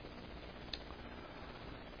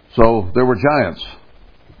 So there were giants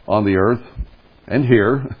on the earth and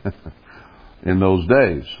here in those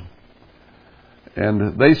days.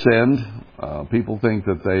 And they sinned. People think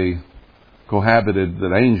that they cohabited,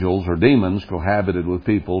 that angels or demons cohabited with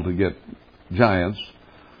people to get giants,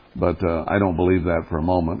 but I don't believe that for a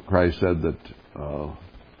moment. Christ said that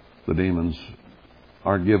the demons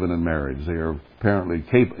aren't given in marriage. They are apparently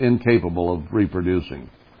incapable of reproducing,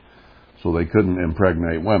 so they couldn't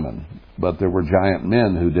impregnate women. But there were giant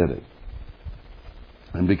men who did it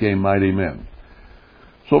and became mighty men.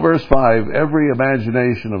 So verse 5, every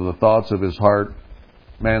imagination of the thoughts of his heart,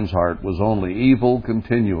 man's heart, was only evil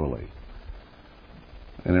continually.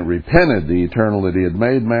 And it repented the Eternal that he had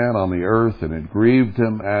made man on the earth, and it grieved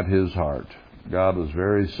him at his heart. God was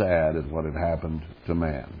very sad at what had happened to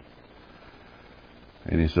man.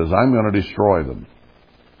 And he says, I'm going to destroy them.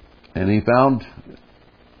 And he found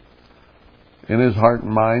in his heart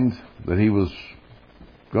and mind that he was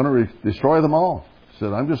going to destroy them all. He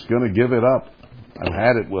said, I'm just going to give it up. I've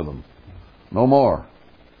had it with them. No more.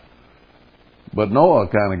 But Noah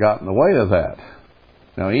kind of got in the way of that.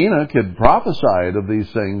 Now, Enoch had prophesied of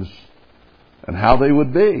these things and how they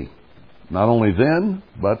would be, not only then,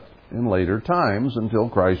 but in later times until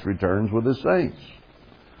Christ returns with his saints.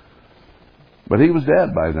 But he was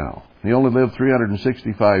dead by now. He only lived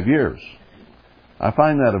 365 years. I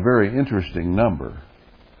find that a very interesting number.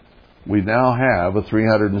 We now have a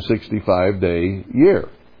 365-day year.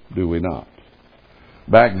 do we not?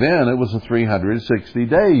 Back then, it was a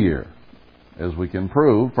 360-day year. As we can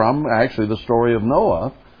prove from actually the story of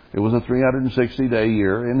Noah, it was a 360-day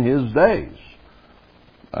year in his days.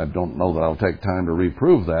 I don't know that I'll take time to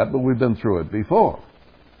reprove that, but we've been through it before.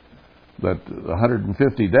 That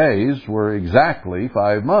 150 days were exactly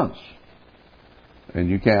 5 months. And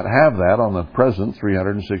you can't have that on the present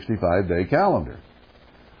 365-day calendar.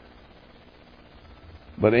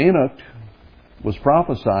 But Enoch was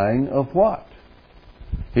prophesying of what?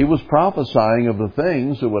 He was prophesying of the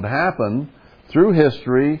things that would happen through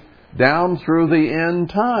history down through the end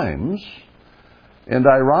times. And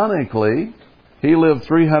ironically, he lived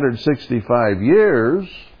 365 years,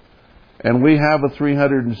 and we have a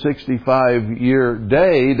 365-year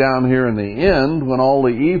day down here in the end when all the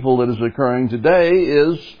evil that is occurring today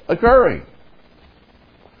is occurring.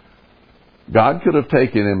 God could have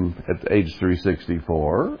taken him at age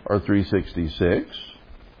 364 or 366.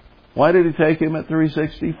 Why did he take him at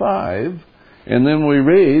 365? And then we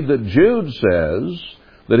read that Jude says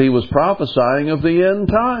that he was prophesying of the end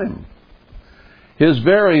time. His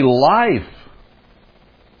very life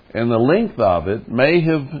and the length of it may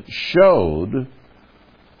have showed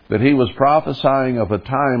that he was prophesying of a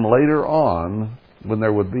time later on when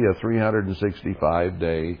there would be a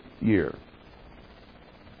 365-day year.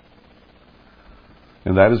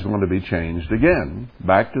 And that is going to be changed again,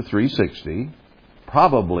 back to 360,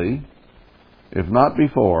 probably, if not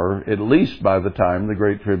before, at least by the time the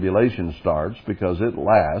Great Tribulation starts, because it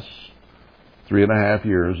lasts 3.5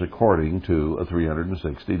 years according to a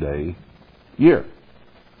 360-day year.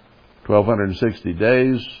 1,260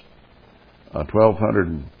 days,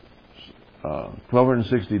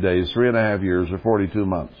 1,260 days, 3.5 years, or 42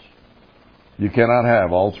 months. You cannot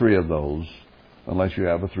have all three of those unless you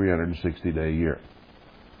have a 360-day year.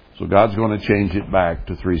 So God's going to change it back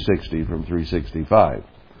to 360 from 365.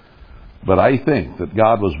 But I think that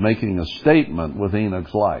God was making a statement with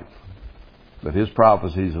Enoch's life, that his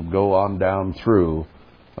prophecies will go on down through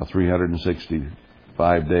a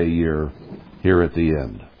 365-day year here at the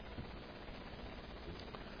end.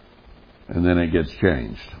 And then it gets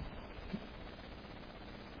changed.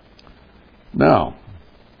 Now,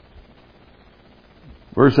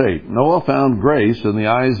 verse 8, Noah found grace in the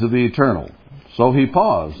eyes of the Eternal. So he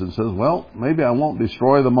paused and says, well, maybe I won't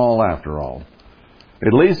destroy them all after all.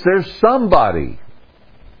 At least there's somebody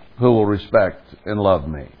who will respect and love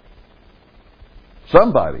me.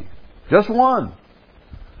 Somebody. Just one.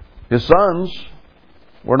 His sons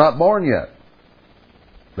were not born yet.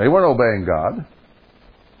 They weren't obeying God.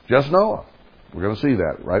 Just Noah. We're going to see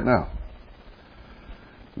that right now.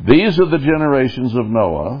 These are the generations of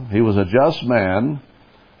Noah. He was a just man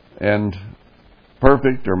and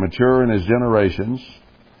perfect or mature in his generations.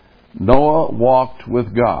 Noah walked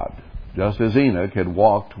with God, just as Enoch had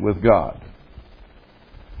walked with God.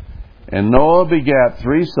 And Noah begat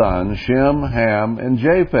 3 sons, Shem, Ham, and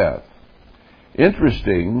Japheth.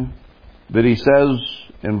 Interesting that he says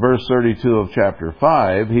in verse 32 of chapter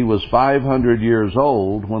 5, he was 500 years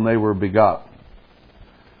old when they were begotten.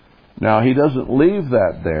 Now, he doesn't leave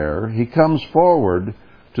that there. He comes forward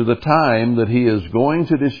to the time that he is going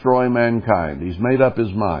to destroy mankind. He's made up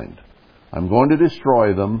his mind. I'm going to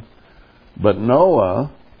destroy them, but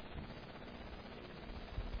Noah,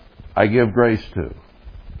 I give grace to.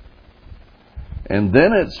 And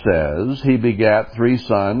then it says he begat 3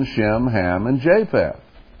 sons, Shem, Ham, and Japheth.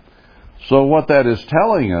 So what that is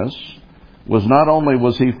telling us was not only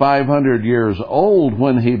was he 500 years old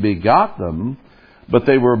when he begot them, but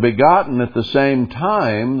they were begotten at the same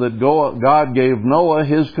time that God gave Noah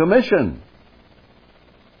his commission.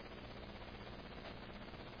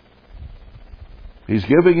 He's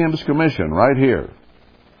giving him his commission right here.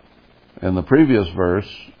 And the previous verse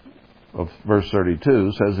of verse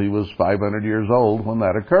 32 says he was 500 years old when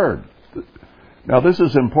that occurred. Now this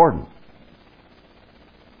is important,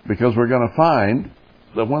 because we're going to find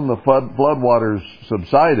that when the flood waters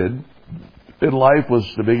subsided and life was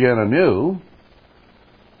to begin anew,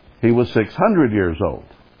 he was 600 years old.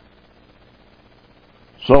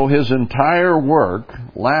 So his entire work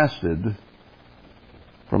lasted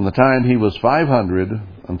from the time he was 500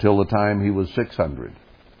 until the time he was 600.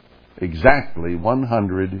 Exactly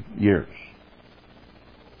 100 years.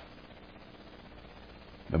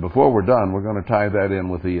 Now before we're done, we're going to tie that in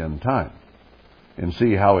with the end time and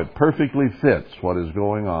see how it perfectly fits what is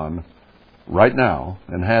going on right now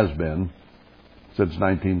and has been since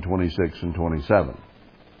 1926 and 27.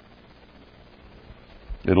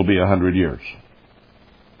 It'll be 100 years,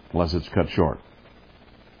 unless it's cut short.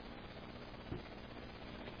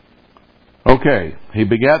 Okay, he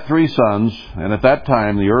begat 3 sons, and at that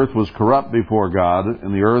time the earth was corrupt before God,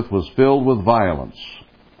 and the earth was filled with violence.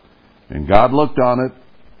 And God looked on it,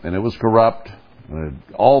 and it was corrupt.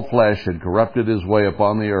 All flesh had corrupted his way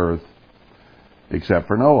upon the earth, except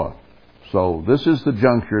for Noah. So this is the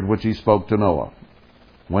juncture at which he spoke to Noah,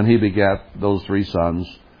 when he begat those 3 sons,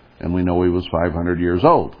 and we know he was 500 years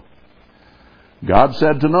old. God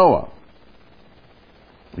said to Noah,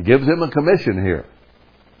 he gives him a commission here.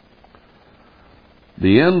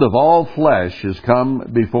 The end of all flesh is come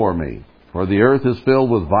before me, for the earth is filled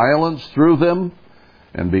with violence through them,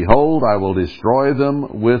 and behold, I will destroy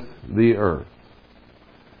them with the earth.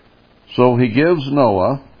 So he gives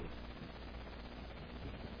Noah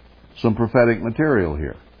some prophetic material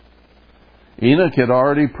here. Enoch had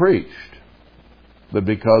already preached that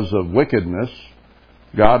because of wickedness,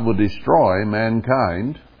 God would destroy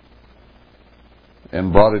mankind,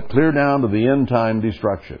 and brought it clear down to the end time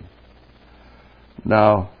destruction.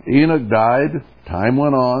 Now, Enoch died, time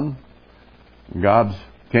went on, God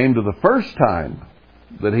came to the first time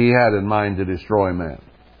that he had in mind to destroy man.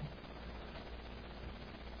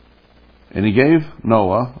 And he gave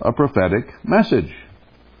Noah a prophetic message.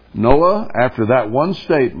 Noah, after that one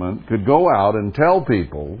statement, could go out and tell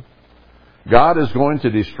people, God is going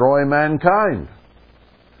to destroy mankind.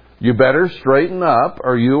 You better straighten up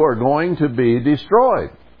or you are going to be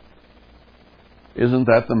destroyed. Isn't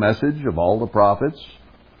that the message of all the prophets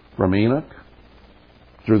from Enoch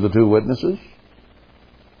through the 2 witnesses?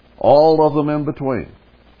 All of them in between.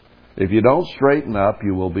 If you don't straighten up,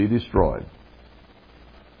 you will be destroyed.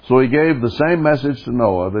 So he gave the same message to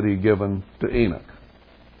Noah that he'd given to Enoch.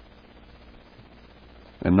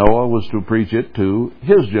 And Noah was to preach it to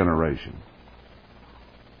his generation.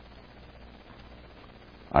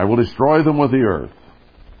 I will destroy them with the earth.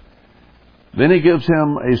 Then he gives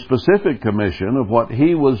him a specific commission of what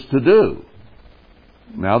he was to do,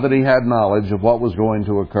 now that he had knowledge of what was going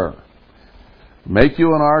to occur. Make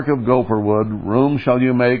you an ark of gopher wood, room shall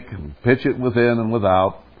you make, pitch it within and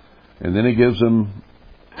without. And then he gives him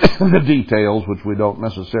the details, which we don't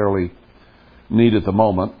necessarily need at the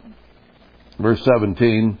moment. Verse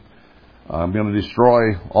 17, I'm going to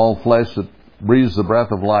destroy all flesh that breathes the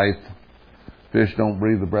breath of life. Fish don't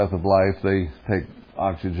breathe the breath of life. They take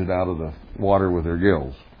oxygen out of the water with their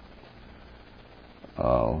gills.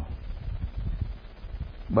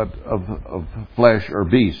 But of flesh or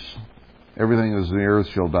beasts, everything that is in the earth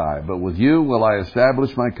shall die. But with you will I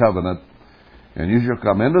establish my covenant, and you shall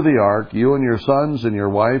come into the ark, you and your sons and your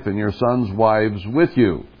wife and your sons' wives with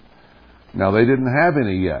you. Now they didn't have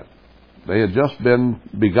any yet. They had just been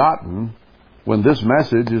begotten when this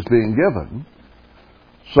message is being given.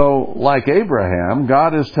 So, like Abraham,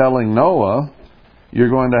 God is telling Noah, you're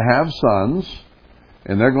going to have sons,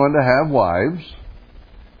 and they're going to have wives,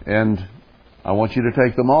 and I want you to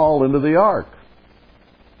take them all into the ark.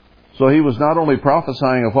 So he was not only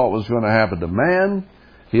prophesying of what was going to happen to man,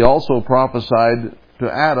 he also prophesied to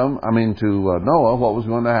Noah, what was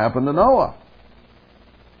going to happen to Noah.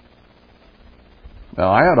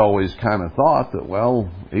 Now, I had always kind of thought that,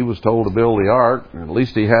 he was told to build the ark, and at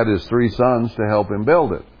least he had his 3 sons to help him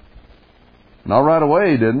build it. Not right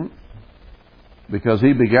away he didn't, because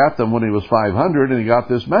he begat them when he was 500, and he got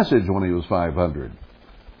this message when he was 500.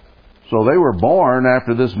 So they were born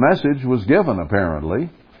after this message was given, apparently,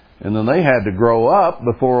 and then they had to grow up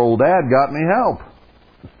before old Dad got any help.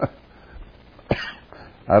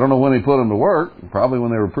 I don't know when he put them to work, probably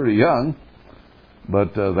when they were pretty young.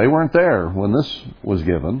 But they weren't there when this was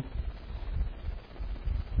given.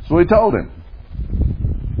 So he told him,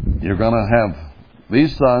 you're going to have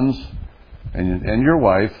these sons and your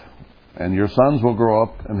wife, and your sons will grow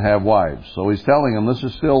up and have wives. So he's telling him this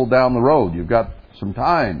is still down the road. You've got some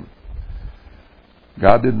time.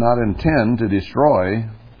 God did not intend to destroy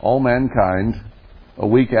all mankind a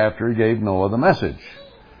week after he gave Noah the message.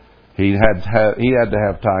 He had to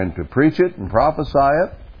have time to preach it and prophesy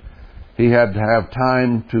it. He had to have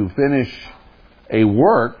time to finish a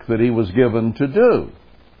work that he was given to do.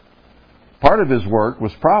 Part of his work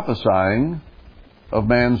was prophesying of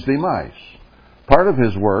man's demise. Part of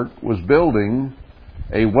his work was building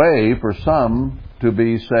a way for some to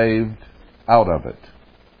be saved out of it.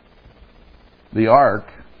 The ark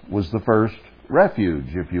was the first refuge,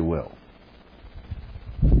 if you will.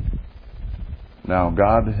 Now,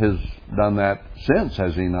 God has done that since,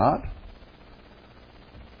 has he not?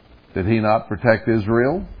 Did he not protect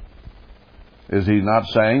Israel? Is he not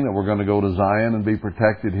saying that we're going to go to Zion and be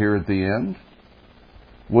protected here at the end?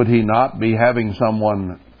 Would he not be having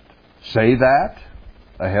someone say that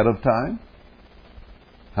ahead of time?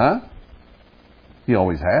 Huh? He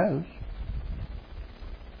always has.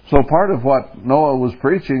 So part of what Noah was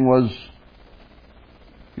preaching was,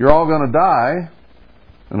 you're all going to die,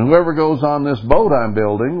 and whoever goes on this boat I'm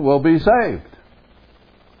building will be saved.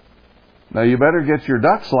 Now you better get your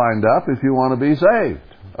ducks lined up if you want to be saved.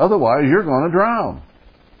 Otherwise you're going to drown.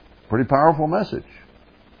 Pretty powerful message.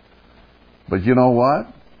 But you know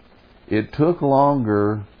what? It took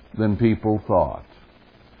longer than people thought.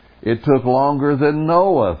 It took longer than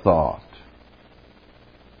Noah thought.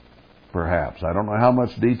 Perhaps. I don't know how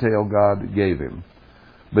much detail God gave him.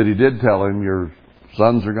 But He did tell him, your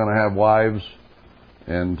sons are going to have wives,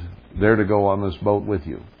 and they're to go on this boat with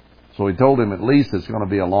you. So He told him at least it's going to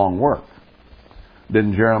be a long work.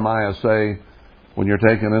 Didn't Jeremiah say, when you're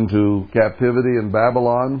taken into captivity in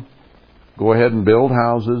Babylon, go ahead and build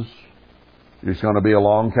houses. It's going to be a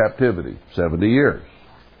long captivity, 70 years.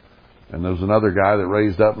 And there's another guy that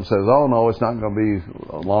raised up and says, oh no, it's not going to be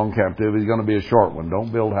a long captivity. It's going to be a short one.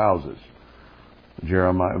 Don't build houses.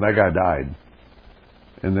 That guy died.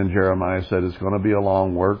 And then Jeremiah said, it's going to be a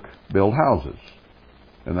long work. Build houses.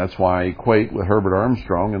 And that's why I equate with Herbert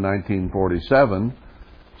Armstrong in 1947,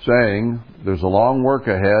 saying, there's a long work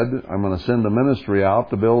ahead. I'm going to send a ministry out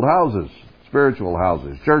to build houses, spiritual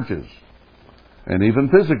houses, churches, and even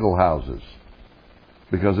physical houses,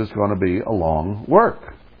 because it's going to be a long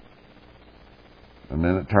work. And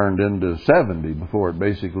then it turned into 70 before it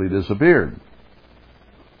basically disappeared.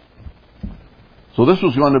 So this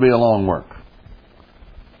was going to be a long work.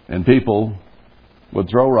 And people would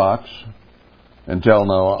throw rocks and tell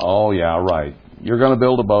Noah, oh yeah, right, you're going to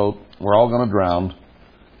build a boat, we're all going to drown.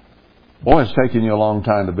 Boy, it's taking you a long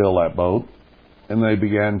time to build that boat. And they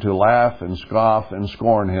began to laugh and scoff and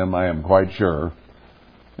scorn him, I am quite sure,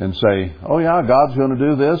 and say, oh yeah, God's going to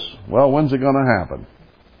do this? Well, when's it going to happen?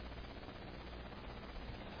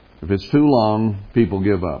 If it's too long, people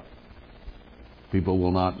give up. People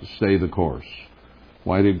will not stay the course.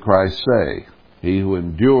 Why did Christ say, he who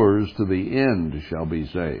endures to the end shall be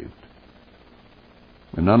saved?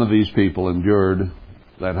 And none of these people endured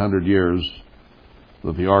that 100 years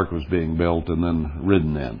that the ark was being built and then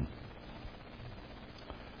ridden in.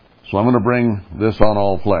 So I'm going to bring this on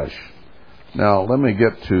all flesh. Now, let me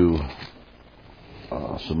get to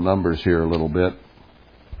some numbers here a little bit.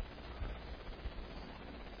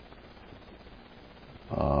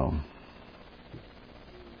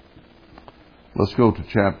 Let's go to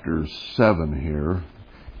chapter 7 here.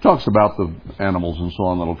 It talks about the animals and so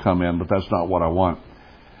on that will come in, but that's not what I want.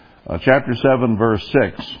 Chapter 7, verse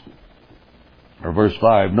 6, or verse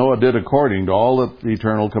 5, Noah did according to all that the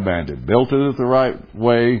Eternal commanded. Built it the right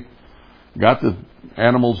way, got the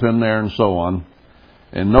animals in there and so on.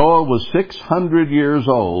 And Noah was 600 years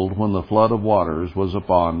old when the flood of waters was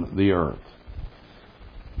upon the earth.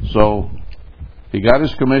 So he got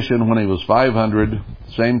his commission when he was 500,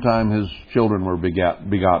 same time his children were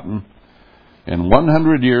begotten. And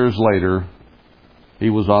 100 years later, he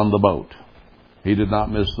was on the boat. He did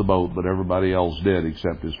not miss the boat, but everybody else did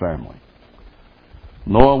except his family.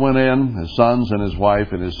 Noah went in, his sons and his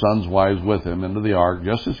wife and his sons' wives with him into the ark,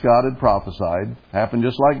 just as God had prophesied. Happened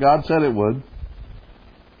just like God said it would.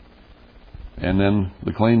 And then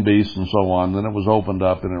the clean beasts and so on. Then it was opened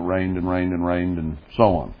up and it rained and rained and rained and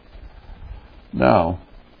so on. Now,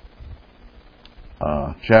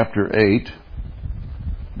 chapter 8,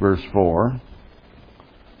 verse 4.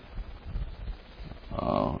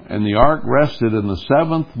 And the ark rested in the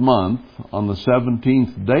 7th month, on the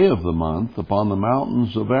 17th day of the month, upon the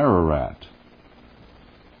mountains of Ararat.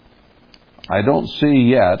 I don't see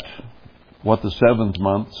yet what the 7th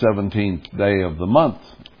month, 17th day of the month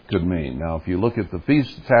could mean. Now, if you look at the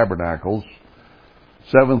Feast of Tabernacles,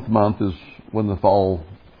 7th month is when the fall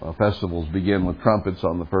festivals begin with trumpets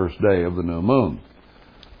on the first day of the new moon.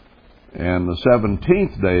 And the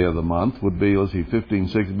 17th day of the month would be, let's see, 15,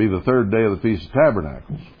 16, be the 3rd day of the Feast of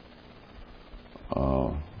Tabernacles.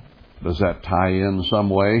 Does that tie in some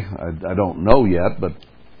way? I don't know yet, but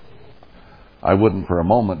I wouldn't for a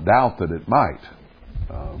moment doubt that it might,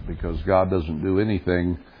 because God doesn't do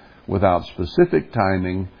anything without specific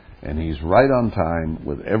timing, and He's right on time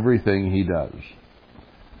with everything He does.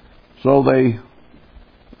 So they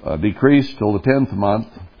decreased till the 10th month,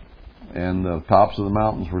 and the tops of the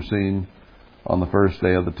mountains were seen on the first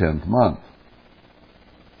day of the 10th month.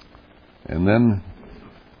 And then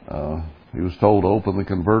he was told to open the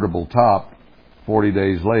convertible top. 40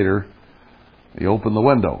 days later, he opened the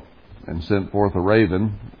window and sent forth a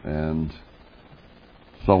raven and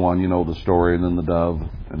so on. You know the story, and then the dove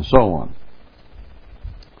and so on.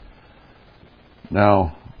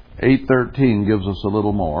 Now, 8:13 gives us a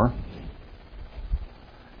little more.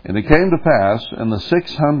 And it came to pass in the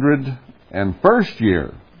 601st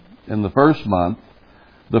year, in the 1st month,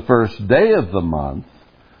 the first day of the month,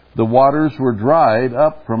 the waters were dried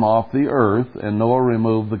up from off the earth, and Noah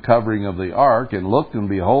removed the covering of the ark, and looked, and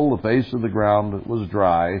behold, the face of the ground was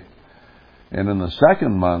dry. And in the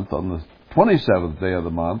second month, on the 27th day of the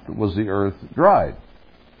month, was the earth dried.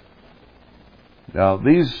 Now,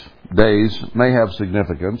 these days may have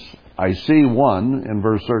significance. I see one in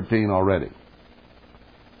verse 13 already.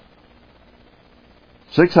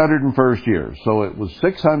 601st year. So it was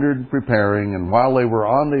 600 preparing, and while they were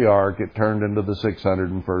on the ark, it turned into the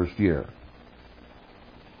 601st year.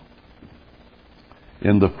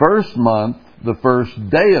 In the first month, the first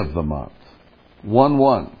day of the month,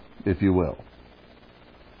 1-1, if you will,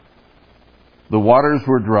 the waters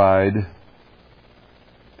were dried,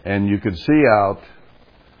 and you could see out,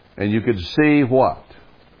 and you could see what?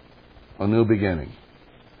 A new beginning.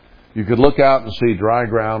 You could look out and see dry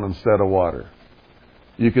ground instead of water.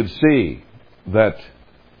 You could see that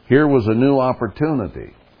here was a new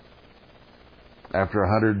opportunity after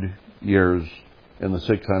 100 years in the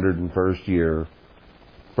 601st year,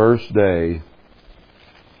 first day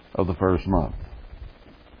of the first month.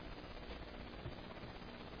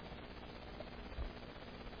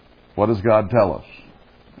 What does God tell us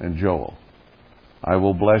in Joel? I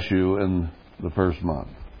will bless you in the first month.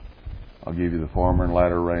 I'll give you the former and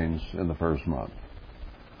latter rains in the first month.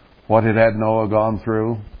 What had Noah gone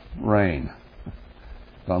through? Rain.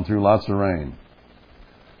 Gone through lots of rain.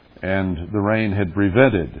 And the rain had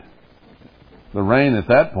prevented. The rain at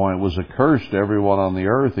that point was a curse to everyone on the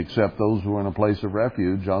earth except those who were in a place of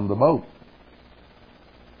refuge on the boat.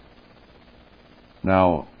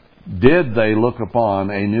 Now, did they look upon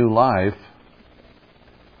a new life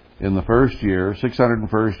in the first year,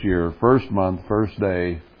 601st year, first month, first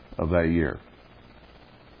day of that year?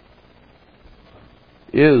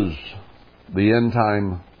 Is the end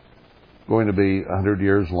time going to be 100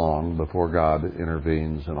 years long before God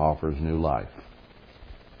intervenes and offers new life?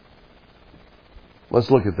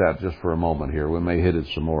 Let's look at that just for a moment here. We may hit it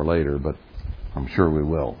some more later, but I'm sure we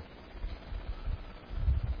will.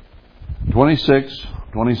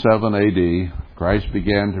 27 AD, Christ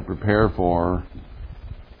began to prepare for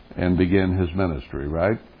and begin his ministry,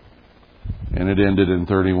 right? And it ended in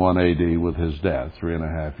 31 AD with his death,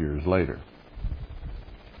 3.5 years later.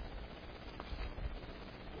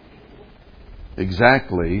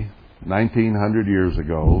 Exactly 1900 years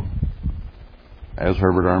ago, as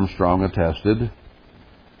Herbert Armstrong attested,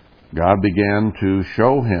 God began to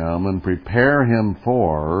show him and prepare him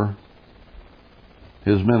for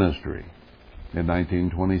his ministry. In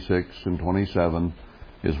 1926 and 27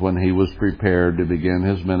 is when he was prepared to begin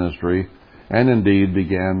his ministry, and indeed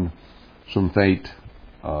began some faint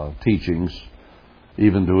teachings,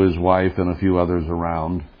 even to his wife and a few others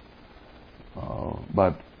around.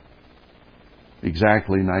 But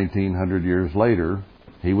exactly 1900 years later,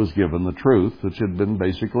 he was given the truth, which had been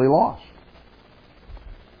basically lost.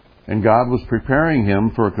 And God was preparing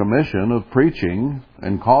him for a commission of preaching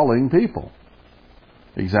and calling people.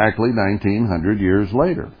 Exactly 1900 years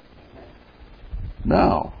later.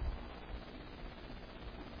 Now,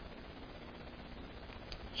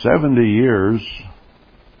 70 years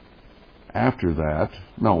after that,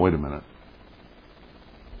 no, wait a minute.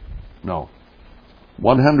 No,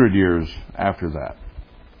 100 years after that,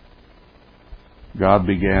 God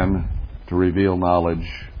began to reveal knowledge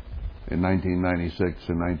in 1996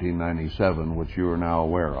 and 1997, which you are now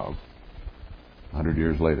aware of, 100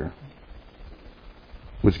 years later,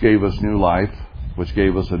 which gave us new life, which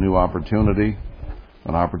gave us a new opportunity,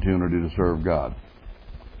 an opportunity to serve God,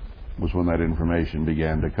 was when that information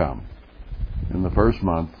began to come. In the first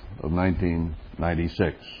month of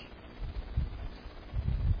 1996.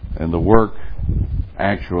 And the work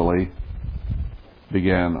actually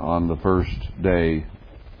began on the first day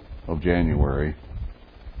of January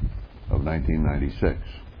of 1996.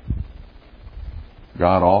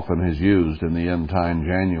 God often has used in the end time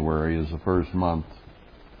January as the first month,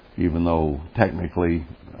 even though technically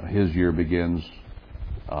his year begins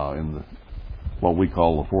in what we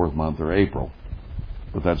call the fourth month, or April.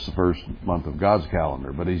 But that's the first month of God's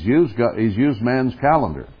calendar. But he's used man's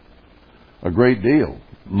calendar a great deal.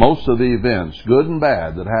 Most of the events, good and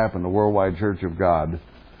bad, that happened in the Worldwide Church of God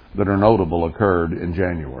that are notable occurred in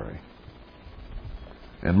January.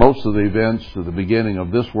 And most of the events at the beginning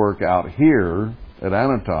of this work out here at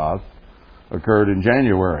Anatoth occurred in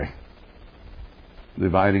January. The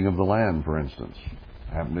dividing of the land, for instance,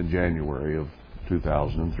 happened in January of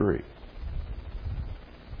 2003.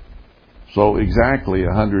 So exactly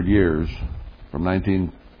 100 years from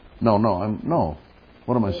 70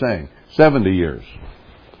 years.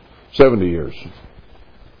 70 years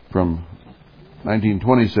from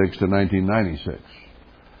 1926 to 1996.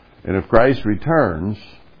 And if Christ returns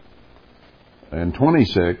in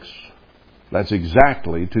 26, that's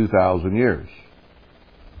exactly 2,000 years.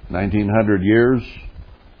 1,900 years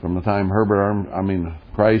from the time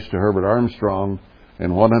Christ to Herbert Armstrong,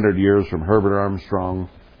 and 100 years from Herbert Armstrong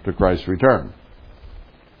to Christ's return.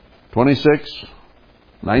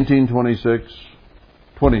 1926,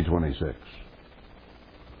 2026.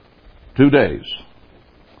 2 days.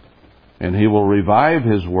 And he will revive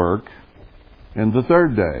his work in the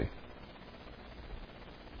third day.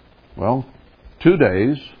 Well, 2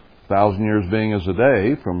 days, 1,000 years being as a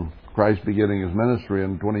day, from Christ beginning his ministry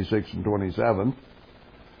in 26 and 27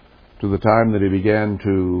 to the time that he began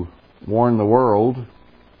to warn the world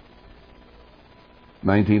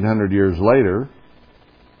 1,900 years later.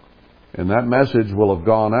 And that message will have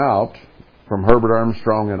gone out from Herbert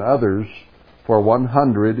Armstrong and others for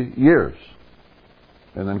 100 years.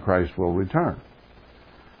 And then Christ will return.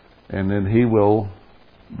 And then he will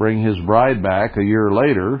bring his bride back a year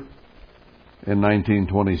later. In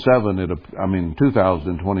 2027,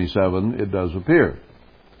 it does appear.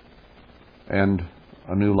 And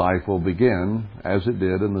a new life will begin, as it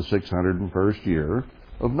did in the 601st year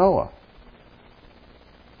of Noah.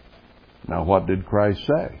 Now, what did Christ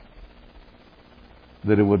say?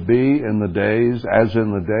 That it would be in the days, as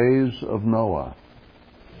in the days of Noah.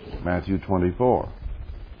 Matthew 24.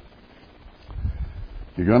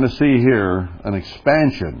 You're going to see here an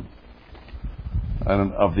expansion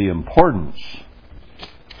of the importance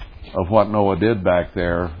of what Noah did back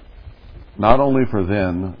there, not only for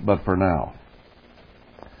then, but for now.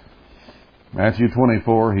 Matthew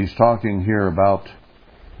 24, he's talking here about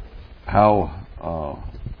how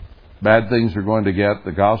bad things are going to get.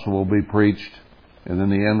 The gospel will be preached, and then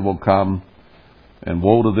the end will come, and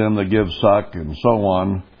woe to them that give suck, and so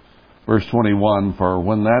on. Verse 21, for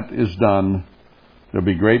when that is done, there'll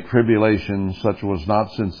be great tribulation, such was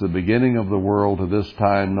not since the beginning of the world to this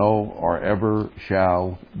time, no, or ever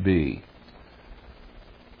shall be.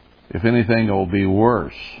 If anything, it will be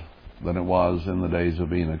worse than it was in the days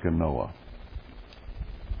of Enoch and Noah.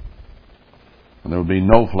 And there will be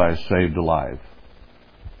no flesh saved alive,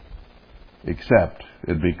 except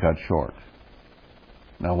it be cut short.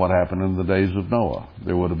 Now, what happened in the days of Noah?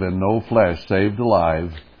 There would have been no flesh saved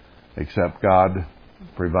alive, except God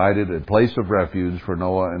provided a place of refuge for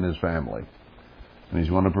Noah and his family. And he's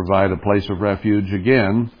going to provide a place of refuge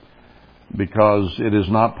again, because it is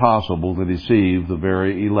not possible to deceive the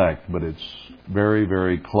very elect, but it's very,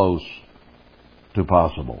 very close to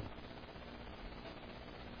possible.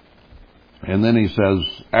 And then he says,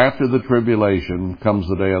 after the tribulation comes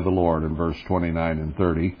the day of the Lord, in verse 29 and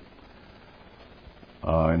 30.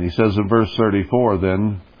 And he says in verse 34,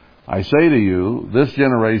 then, I say to you, this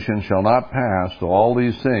generation shall not pass till all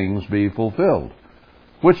these things be fulfilled.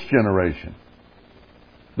 Which generation?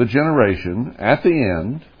 The generation at the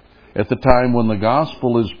end, at the time when the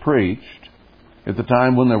gospel is preached, at the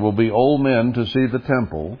time when there will be old men to see the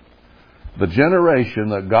temple, the generation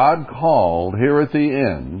that God called here at the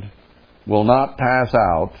end will not pass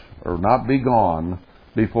out or not be gone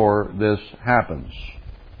before this happens.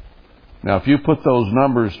 Now, if you put those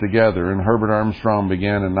numbers together, and Herbert Armstrong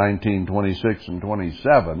began in 1926 and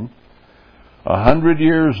 27, 100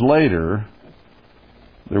 years later,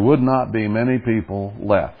 there would not be many people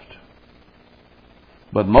left.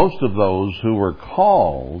 But most of those who were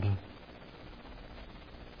called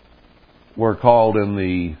in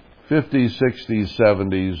the 50s, 60s,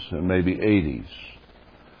 70s, and maybe 80s.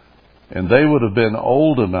 And they would have been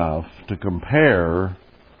old enough to compare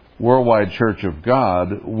Worldwide Church of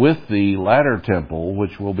God with the latter temple,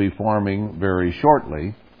 which will be forming very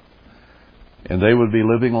shortly. And they would be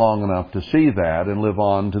living long enough to see that and live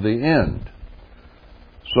on to the end.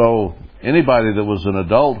 So anybody that was an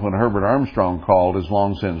adult when Herbert Armstrong called is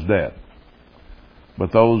long since dead.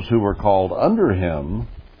 But those who were called under him,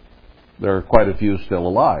 there are quite a few still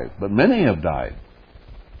alive. But many have died.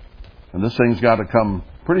 And this thing's got to come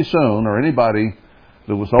pretty soon, or anybody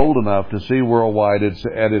that was old enough to see Worldwide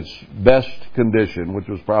at its best condition, which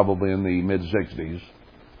was probably in the mid-60s,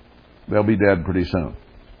 they'll be dead pretty soon.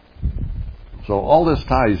 So all this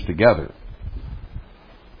ties together.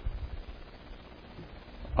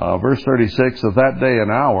 Verse 36, of that day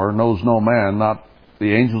and hour knows no man, not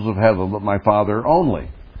the angels of heaven, but my Father only.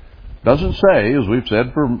 Doesn't say, as we've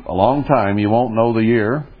said for a long time, you won't know the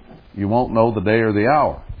year, you won't know the day or the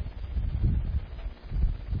hour.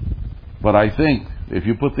 But I think if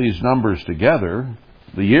you put these numbers together,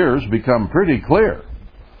 the years become pretty clear.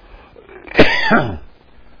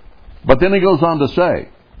 But then he goes on to say,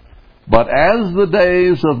 but as the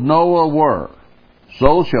days of Noah were,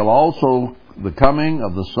 so shall also the coming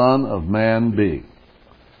of the Son of Man be.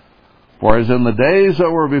 For as in the days that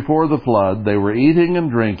were before the flood, they were eating and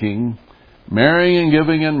drinking, marrying and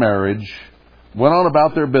giving in marriage, went on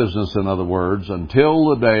about their business, in other words, until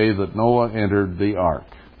the day that Noah entered the ark,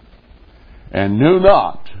 and knew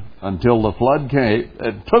not until the flood came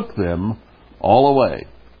and took them all away.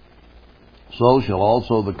 So shall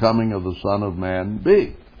also the coming of the Son of Man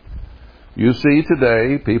be. You see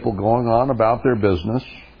today people going on about their business.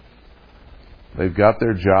 They've got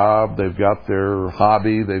their job, they've got their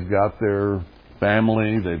hobby, they've got their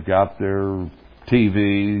family, they've got their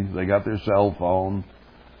TV, they got their cell phone.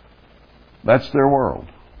 That's their world.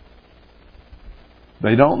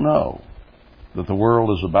 They don't know that the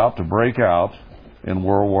world is about to break out in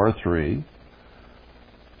World War III.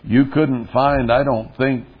 You couldn't find, I don't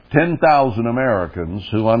think, 10,000 Americans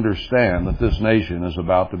who understand that this nation is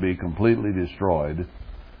about to be completely destroyed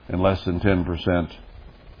and less than 10%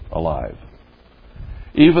 alive.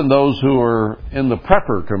 Even those who are in the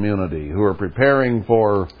prepper community, who are preparing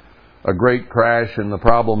for a great crash and the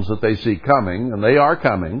problems that they see coming, and they are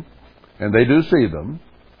coming, and they do see them,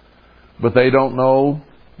 but they don't know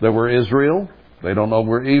that we're Israel, they don't know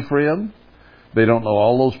we're Ephraim, they don't know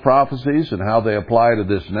all those prophecies and how they apply to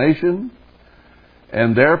this nation,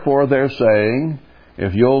 and therefore they're saying,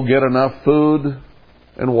 if you'll get enough food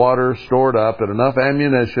and water stored up and enough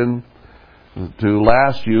ammunition to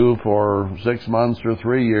last you for 6 months or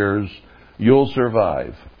 3 years, you'll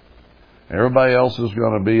survive. Everybody else is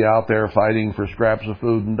going to be out there fighting for scraps of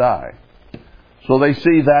food and die. So they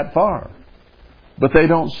see that far. But they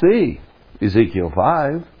don't see Ezekiel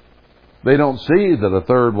 5. They don't see that a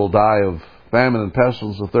third will die of famine and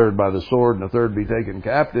pestilence, a third by the sword, and a third be taken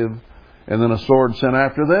captive, and then a sword sent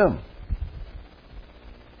after them.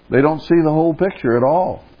 They don't see the whole picture at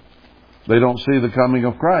all. They don't see the coming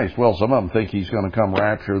of Christ. Well, some of them think He's going to come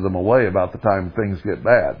rapture them away about the time things get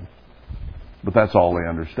bad. But that's all they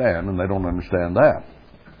understand, and they don't understand that.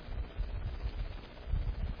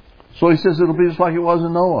 So He says it'll be just like it was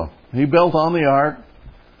in Noah. He built on the ark.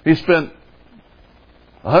 He spent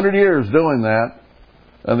 100 years doing that,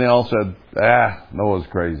 and they all said, Noah's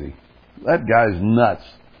crazy. That guy's nuts.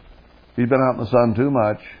 He's been out in the sun too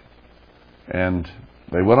much. And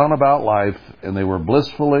they went on about life, and they were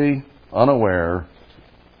blissfully unaware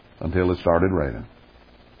until it started raining.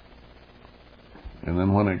 And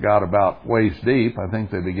then when it got about waist deep, I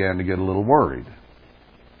think they began to get a little worried.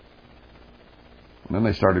 And then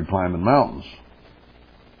they started climbing mountains.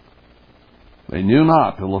 They knew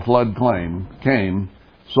not till the flood came,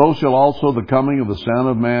 so shall also the coming of the Son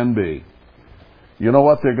of Man be. You know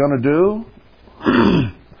what they're going to do?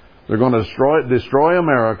 They're going to destroy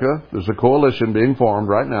America. There's a coalition being formed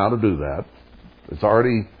right now to do that. It's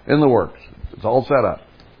already in the works. It's all set up.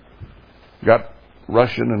 Got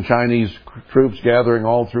Russian and Chinese troops gathering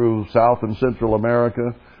all through South and Central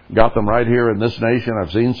America. Got them right here in this nation.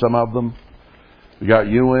 I've seen some of them. We got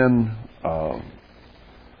UN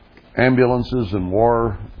ambulances and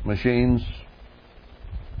war machines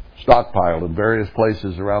stockpiled in various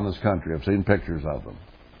places around this country. I've seen pictures of them.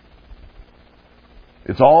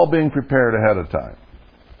 It's all being prepared ahead of time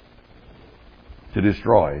to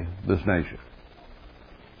destroy this nation.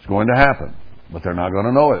 It's going to happen, but they're not going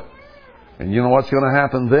to know it. And you know what's going to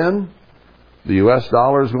happen then? The U.S.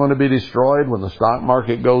 dollar is going to be destroyed when the stock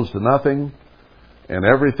market goes to nothing, and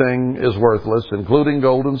everything is worthless, including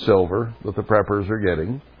gold and silver that the preppers are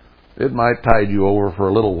getting. It might tide you over for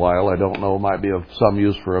a little while. I don't know. It might be of some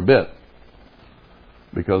use for a bit,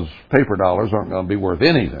 because paper dollars aren't going to be worth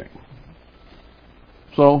anything.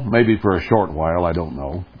 So maybe for a short while, I don't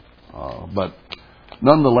know. But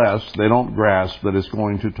nonetheless, they don't grasp that it's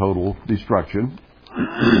going to total destruction.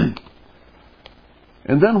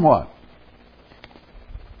 And then what?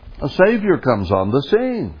 A Savior comes on the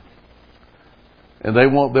scene. And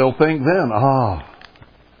they'll think then,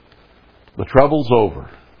 the trouble's over.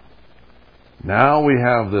 Now we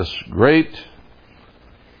have this great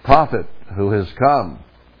prophet who has come,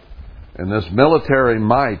 and this military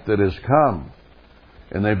might that has come.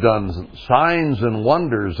 And they've done signs and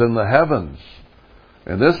wonders in the heavens.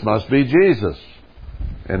 And this must be Jesus.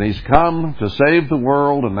 And He's come to save the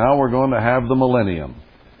world, and now we're going to have the millennium.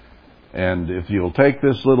 And if you'll take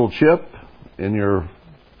this little chip in your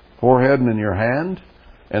forehead and in your hand,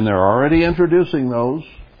 and they're already introducing those.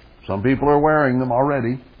 Some people are wearing them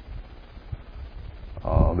already.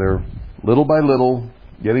 They're little by little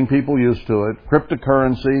getting people used to it.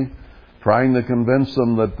 Cryptocurrency, trying to convince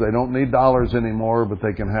them that they don't need dollars anymore, but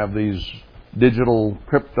they can have these digital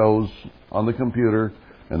cryptos on the computer,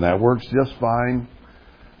 and that works just fine.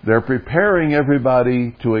 They're preparing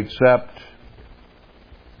everybody to accept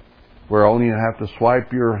where only you have to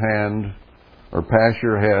swipe your hand or pass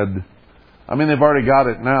your head I mean, they've already got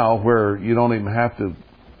it now where you don't even have to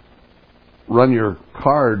run your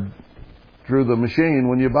card through the machine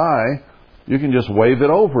when you buy. You can just wave it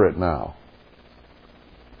over it now.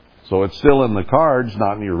 So it's still in the cards,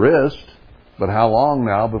 not in your wrist. But how long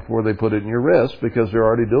now before they put it in your wrist? Because they're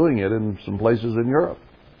already doing it in some places in Europe.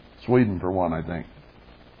 Sweden, for one, I think.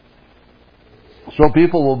 So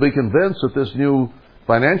people will be convinced that this new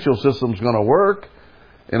financial system is going to work.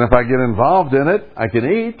 And if I get involved in it, I can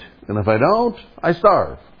eat. And if I don't, I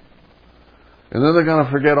starve. And then they're going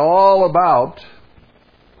to forget all about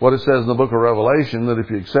what it says in the book of Revelation, that if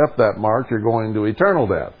you accept that mark, you're going to eternal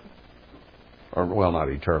death. Or, well, not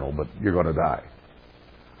eternal, but you're going to die.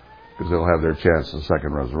 Because they'll have their chance of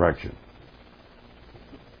second resurrection.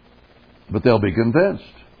 But they'll be convinced.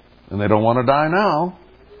 And they don't want to die now.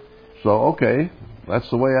 So, okay, that's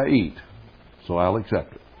the way I eat. So I'll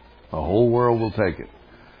accept it. The whole world will take it.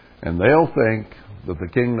 And they'll think that the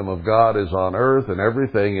kingdom of God is on earth and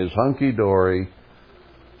everything is hunky-dory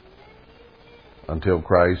until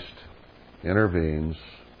Christ intervenes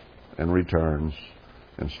and returns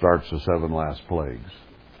and starts the 7 last plagues.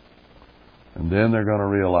 And then they're going to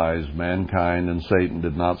realize mankind and Satan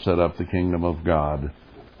did not set up the kingdom of God,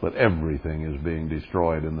 but everything is being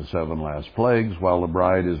destroyed in the 7 last plagues while the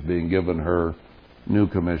bride is being given her new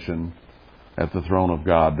commission at the throne of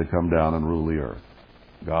God to come down and rule the earth.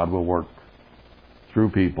 God will work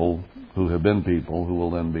through people who have been people who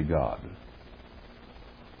will then be God.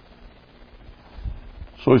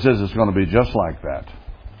 So he says it's going to be just like that.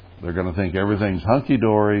 They're going to think everything's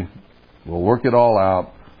hunky-dory. We'll work it all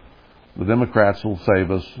out. The Democrats will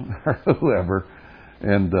save us, or whoever,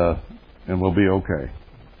 and we'll be okay.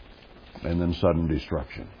 And then sudden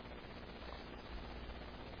destruction.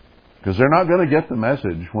 Because they're not going to get the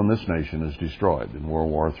message when this nation is destroyed and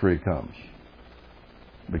World War III comes.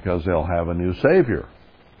 Because they'll have a new Savior.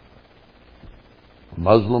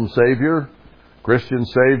 Muslim Savior, Christian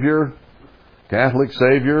Savior, Catholic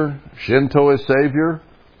Savior, Shintoist Savior,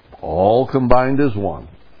 all combined as one.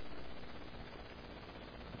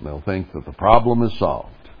 They'll think that the problem is solved.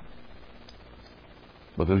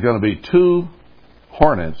 But there's going to be 2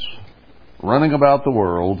 hornets running about the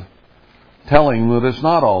world telling them that it's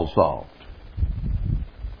not all solved.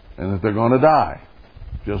 And that they're going to die.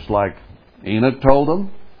 Just like Enoch told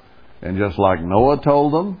them. And just like Noah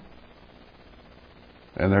told them.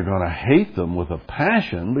 And they're going to hate them with a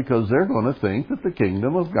passion because they're going to think that the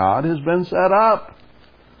kingdom of God has been set up.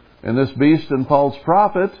 And this beast and false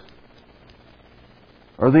prophet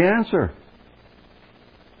are the answer.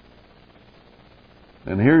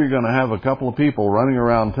 And here you're going to have a couple of people running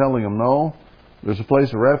around telling them, no, there's a place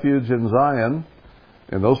of refuge in Zion,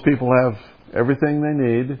 and those people have everything they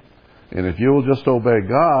need, and if you'll just obey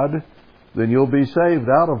God, then you'll be saved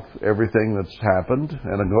out of everything that's happened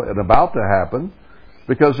and about to happen,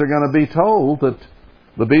 because they're going to be told that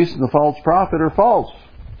the beast and the false prophet are false,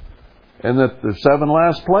 and that there's 7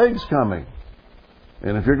 last plagues coming.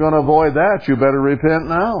 And if you're going to avoid that, you better repent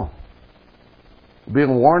now. It'll be a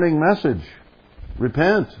warning message.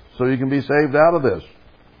 Repent so you can be saved out of this.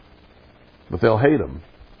 But they'll hate them.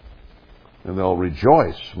 And they'll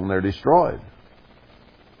rejoice when they're destroyed.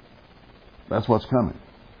 That's what's coming.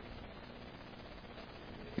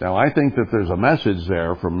 Now, I think that there's a message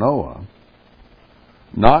there from Noah.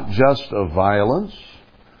 Not just of violence.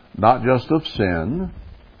 Not just of sin.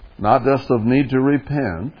 Not just of need to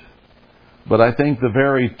repent. But I think the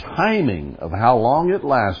very timing of how long it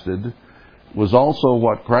lasted was also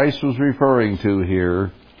what Christ was referring to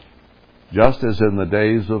here, just as in the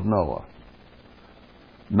days of Noah.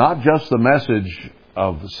 Not just the message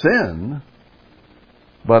of sin,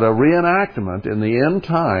 but a reenactment in the end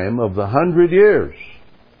time of the 100 years.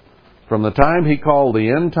 From the time he called the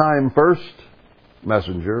end time first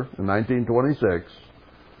messenger in 1926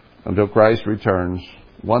 until Christ returns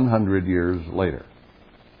 100 years later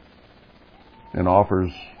and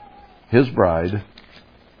offers his bride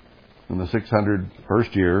in the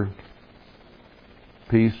 601st year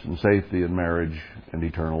peace and safety in marriage and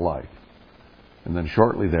eternal life. And then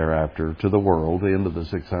shortly thereafter to the world, into the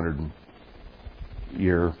 600th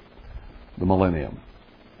year, the millennium,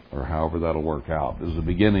 or however that'll work out. This is the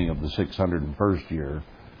beginning of the 601st year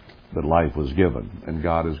that life was given. And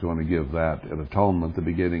God is going to give that an atonement, the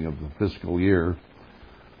beginning of the fiscal year.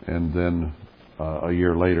 And then a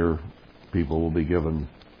year later, people will be given,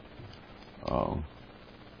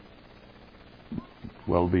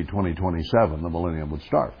 it'll be 2027, the millennium would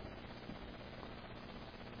start.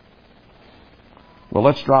 Well,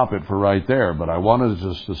 let's drop it for right there, but I wanted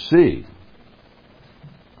us to see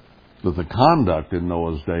that the conduct in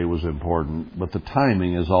Noah's day was important, but the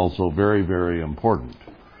timing is also very, very important.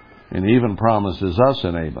 And He even promises us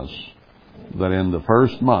in Amos that in the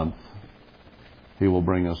first month He will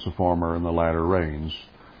bring us the former and the latter rains.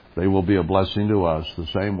 They will be a blessing to us the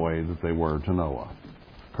same way that they were to Noah.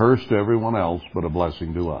 Cursed to everyone else, but a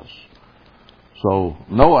blessing to us. So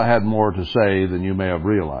Noah had more to say than you may have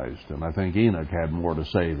realized, and I think Enoch had more to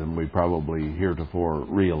say than we probably heretofore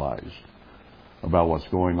realized about what's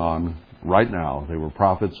going on right now. They were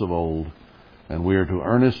prophets of old, and we are to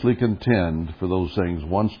earnestly contend for those things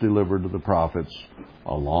once delivered to the prophets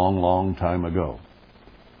a long, long time ago.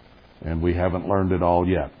 And we haven't learned it all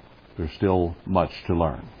yet. There's still much to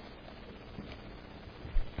learn.